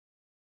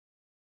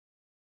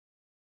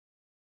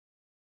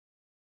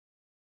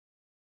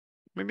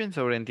 Muy bien,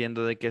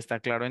 sobreentiendo de que está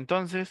claro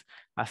entonces,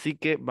 así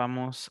que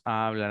vamos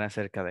a hablar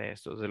acerca de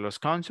estos, de los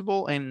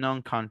countable and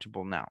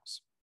non-countable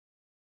nouns.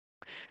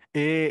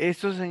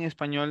 Estos en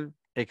español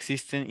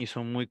existen y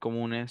son muy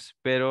comunes,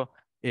 pero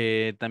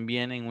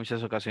también en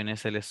muchas ocasiones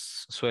se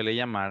les suele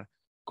llamar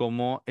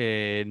como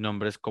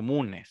nombres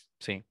comunes,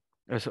 ¿sí?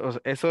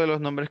 Eso de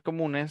los nombres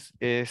comunes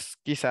es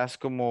quizás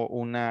como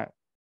una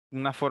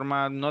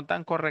forma no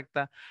tan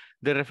correcta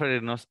de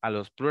referirnos a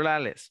los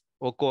plurales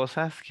o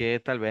cosas que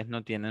tal vez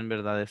no tienen,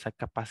 ¿verdad?, esa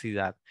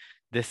capacidad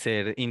de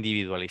ser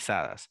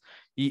individualizadas.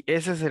 Y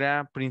ese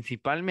será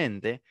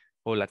principalmente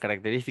o la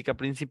característica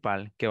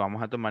principal que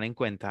vamos a tomar en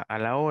cuenta a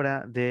la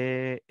hora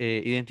de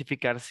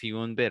identificar si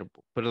un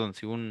verbo, perdón,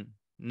 si un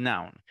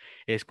noun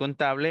es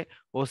contable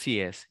o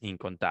si es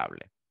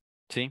incontable,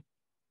 ¿sí?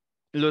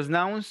 Los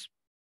nouns,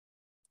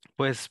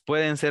 pues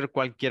pueden ser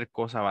cualquier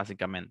cosa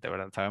básicamente,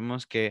 ¿verdad?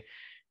 Sabemos que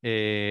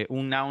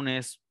un noun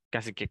es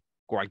casi que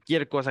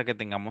cualquier cosa que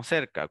tengamos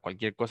cerca,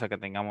 cualquier cosa que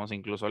tengamos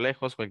incluso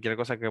lejos, cualquier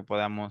cosa que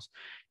podamos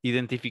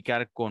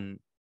identificar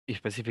con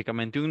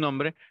específicamente un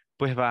nombre,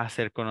 pues va a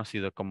ser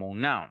conocido como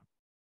un noun.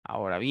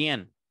 Ahora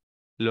bien,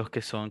 los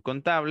que son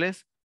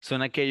contables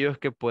son aquellos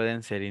que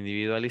pueden ser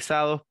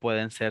individualizados,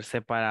 pueden ser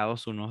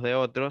separados unos de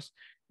otros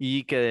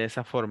y que de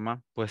esa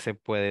forma, pues se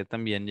puede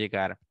también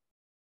llegar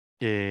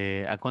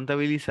a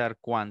contabilizar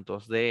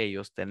cuántos de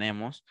ellos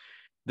tenemos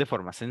de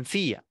forma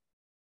sencilla.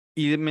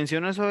 Y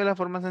menciono eso de la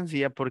forma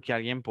sencilla porque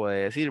alguien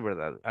puede decir,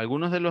 ¿verdad?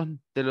 Algunos de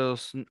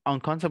los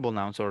uncountable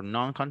nouns o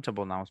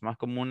non-countable nouns más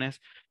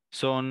comunes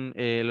son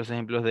los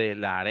ejemplos de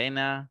la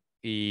arena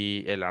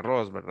y el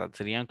arroz, ¿verdad?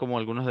 Serían como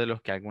algunos de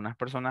los que algunas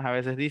personas a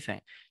veces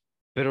dicen.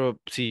 Pero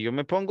si yo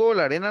me pongo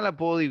la arena la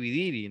puedo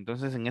dividir y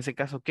entonces en ese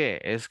caso, ¿qué?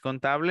 ¿Es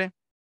contable?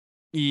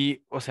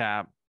 Y, o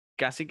sea,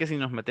 casi que si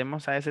nos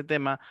metemos a ese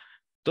tema,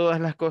 todas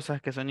las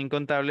cosas que son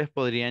incontables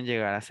podrían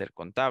llegar a ser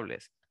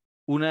contables.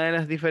 Una de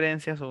las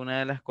diferencias o una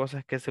de las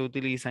cosas que se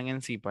utilizan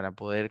en sí para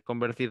poder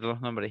convertir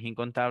los nombres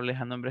incontables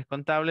a nombres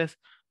contables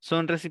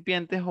son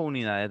recipientes o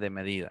unidades de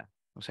medida.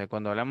 O sea,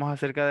 cuando hablamos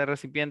acerca de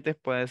recipientes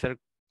puede ser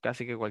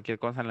casi que cualquier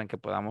cosa en la que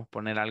podamos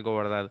poner algo,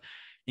 ¿verdad?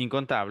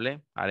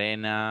 Incontable,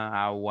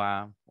 arena,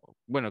 agua,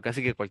 bueno,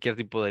 casi que cualquier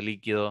tipo de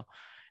líquido.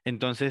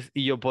 Entonces,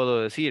 y yo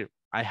puedo decir,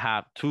 I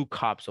have 2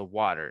 cups of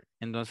water.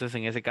 Entonces,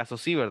 en ese caso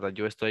sí, ¿verdad?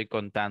 Yo estoy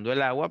contando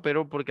el agua,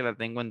 pero porque la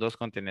tengo en 2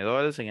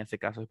 contenedores, en este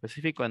caso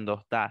específico, en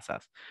 2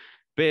 tazas.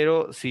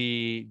 Pero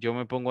si yo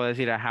me pongo a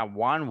decir I have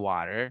 1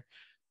 water,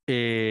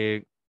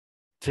 eh,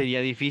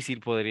 sería difícil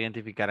poder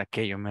identificar a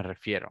qué yo me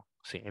refiero.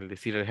 Sí, el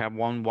decir I have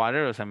 1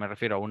 water, o sea, me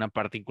refiero a una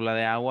partícula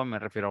de agua, me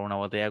refiero a una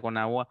botella con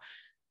agua.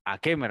 ¿A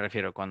qué me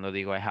refiero cuando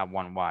digo I have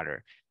 1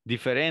 water?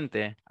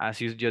 Diferente,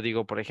 así yo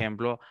digo, por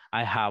ejemplo,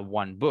 I have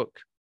one book.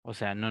 O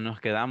sea, no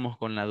nos quedamos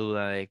con la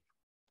duda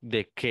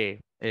de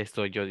qué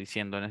estoy yo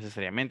diciendo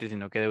necesariamente,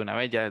 sino que de una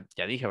vez ya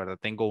dije, ¿verdad?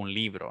 Tengo un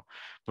libro,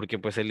 porque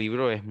pues el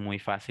libro es muy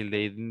fácil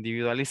de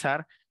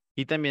individualizar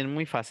y también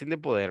muy fácil de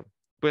poder,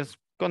 pues,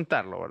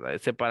 contarlo, ¿verdad?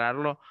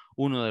 Separarlo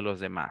uno de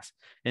los demás.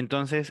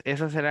 Entonces,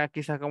 esa será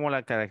quizá como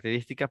la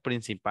característica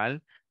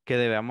principal que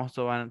deberemos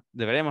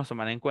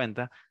tomar en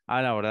cuenta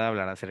a la hora de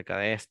hablar acerca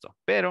de esto.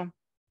 Pero,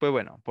 pues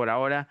bueno, por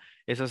ahora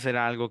eso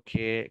será algo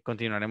que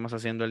continuaremos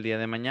haciendo el día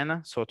de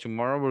mañana. So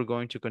tomorrow we're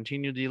going to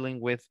continue dealing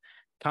with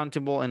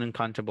countable and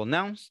uncountable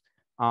nouns.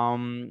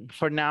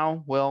 For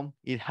now, well,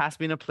 it has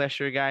been a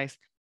pleasure, guys.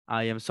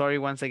 I am sorry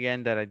once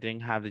again that I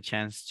didn't have the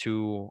chance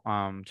to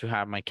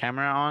have my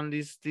camera on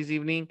this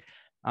evening.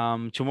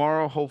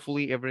 Tomorrow,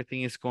 hopefully,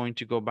 everything is going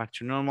to go back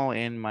to normal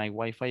and my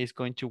Wi-Fi is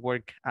going to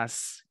work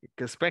as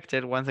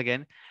expected once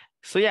again.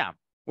 So yeah,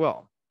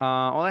 well,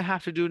 all I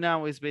have to do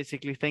now is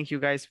basically thank you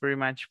guys very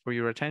much for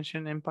your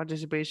attention and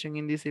participation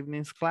in this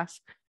evening's class.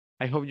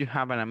 I hope you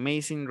have an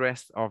amazing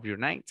rest of your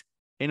night.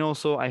 And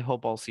also, I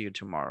hope I'll see you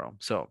tomorrow.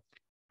 So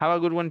have a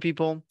good one,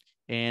 people,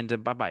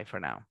 and bye-bye for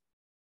now.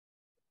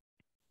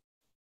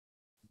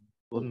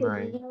 Good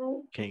night.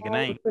 Okay, good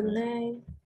night. Good night.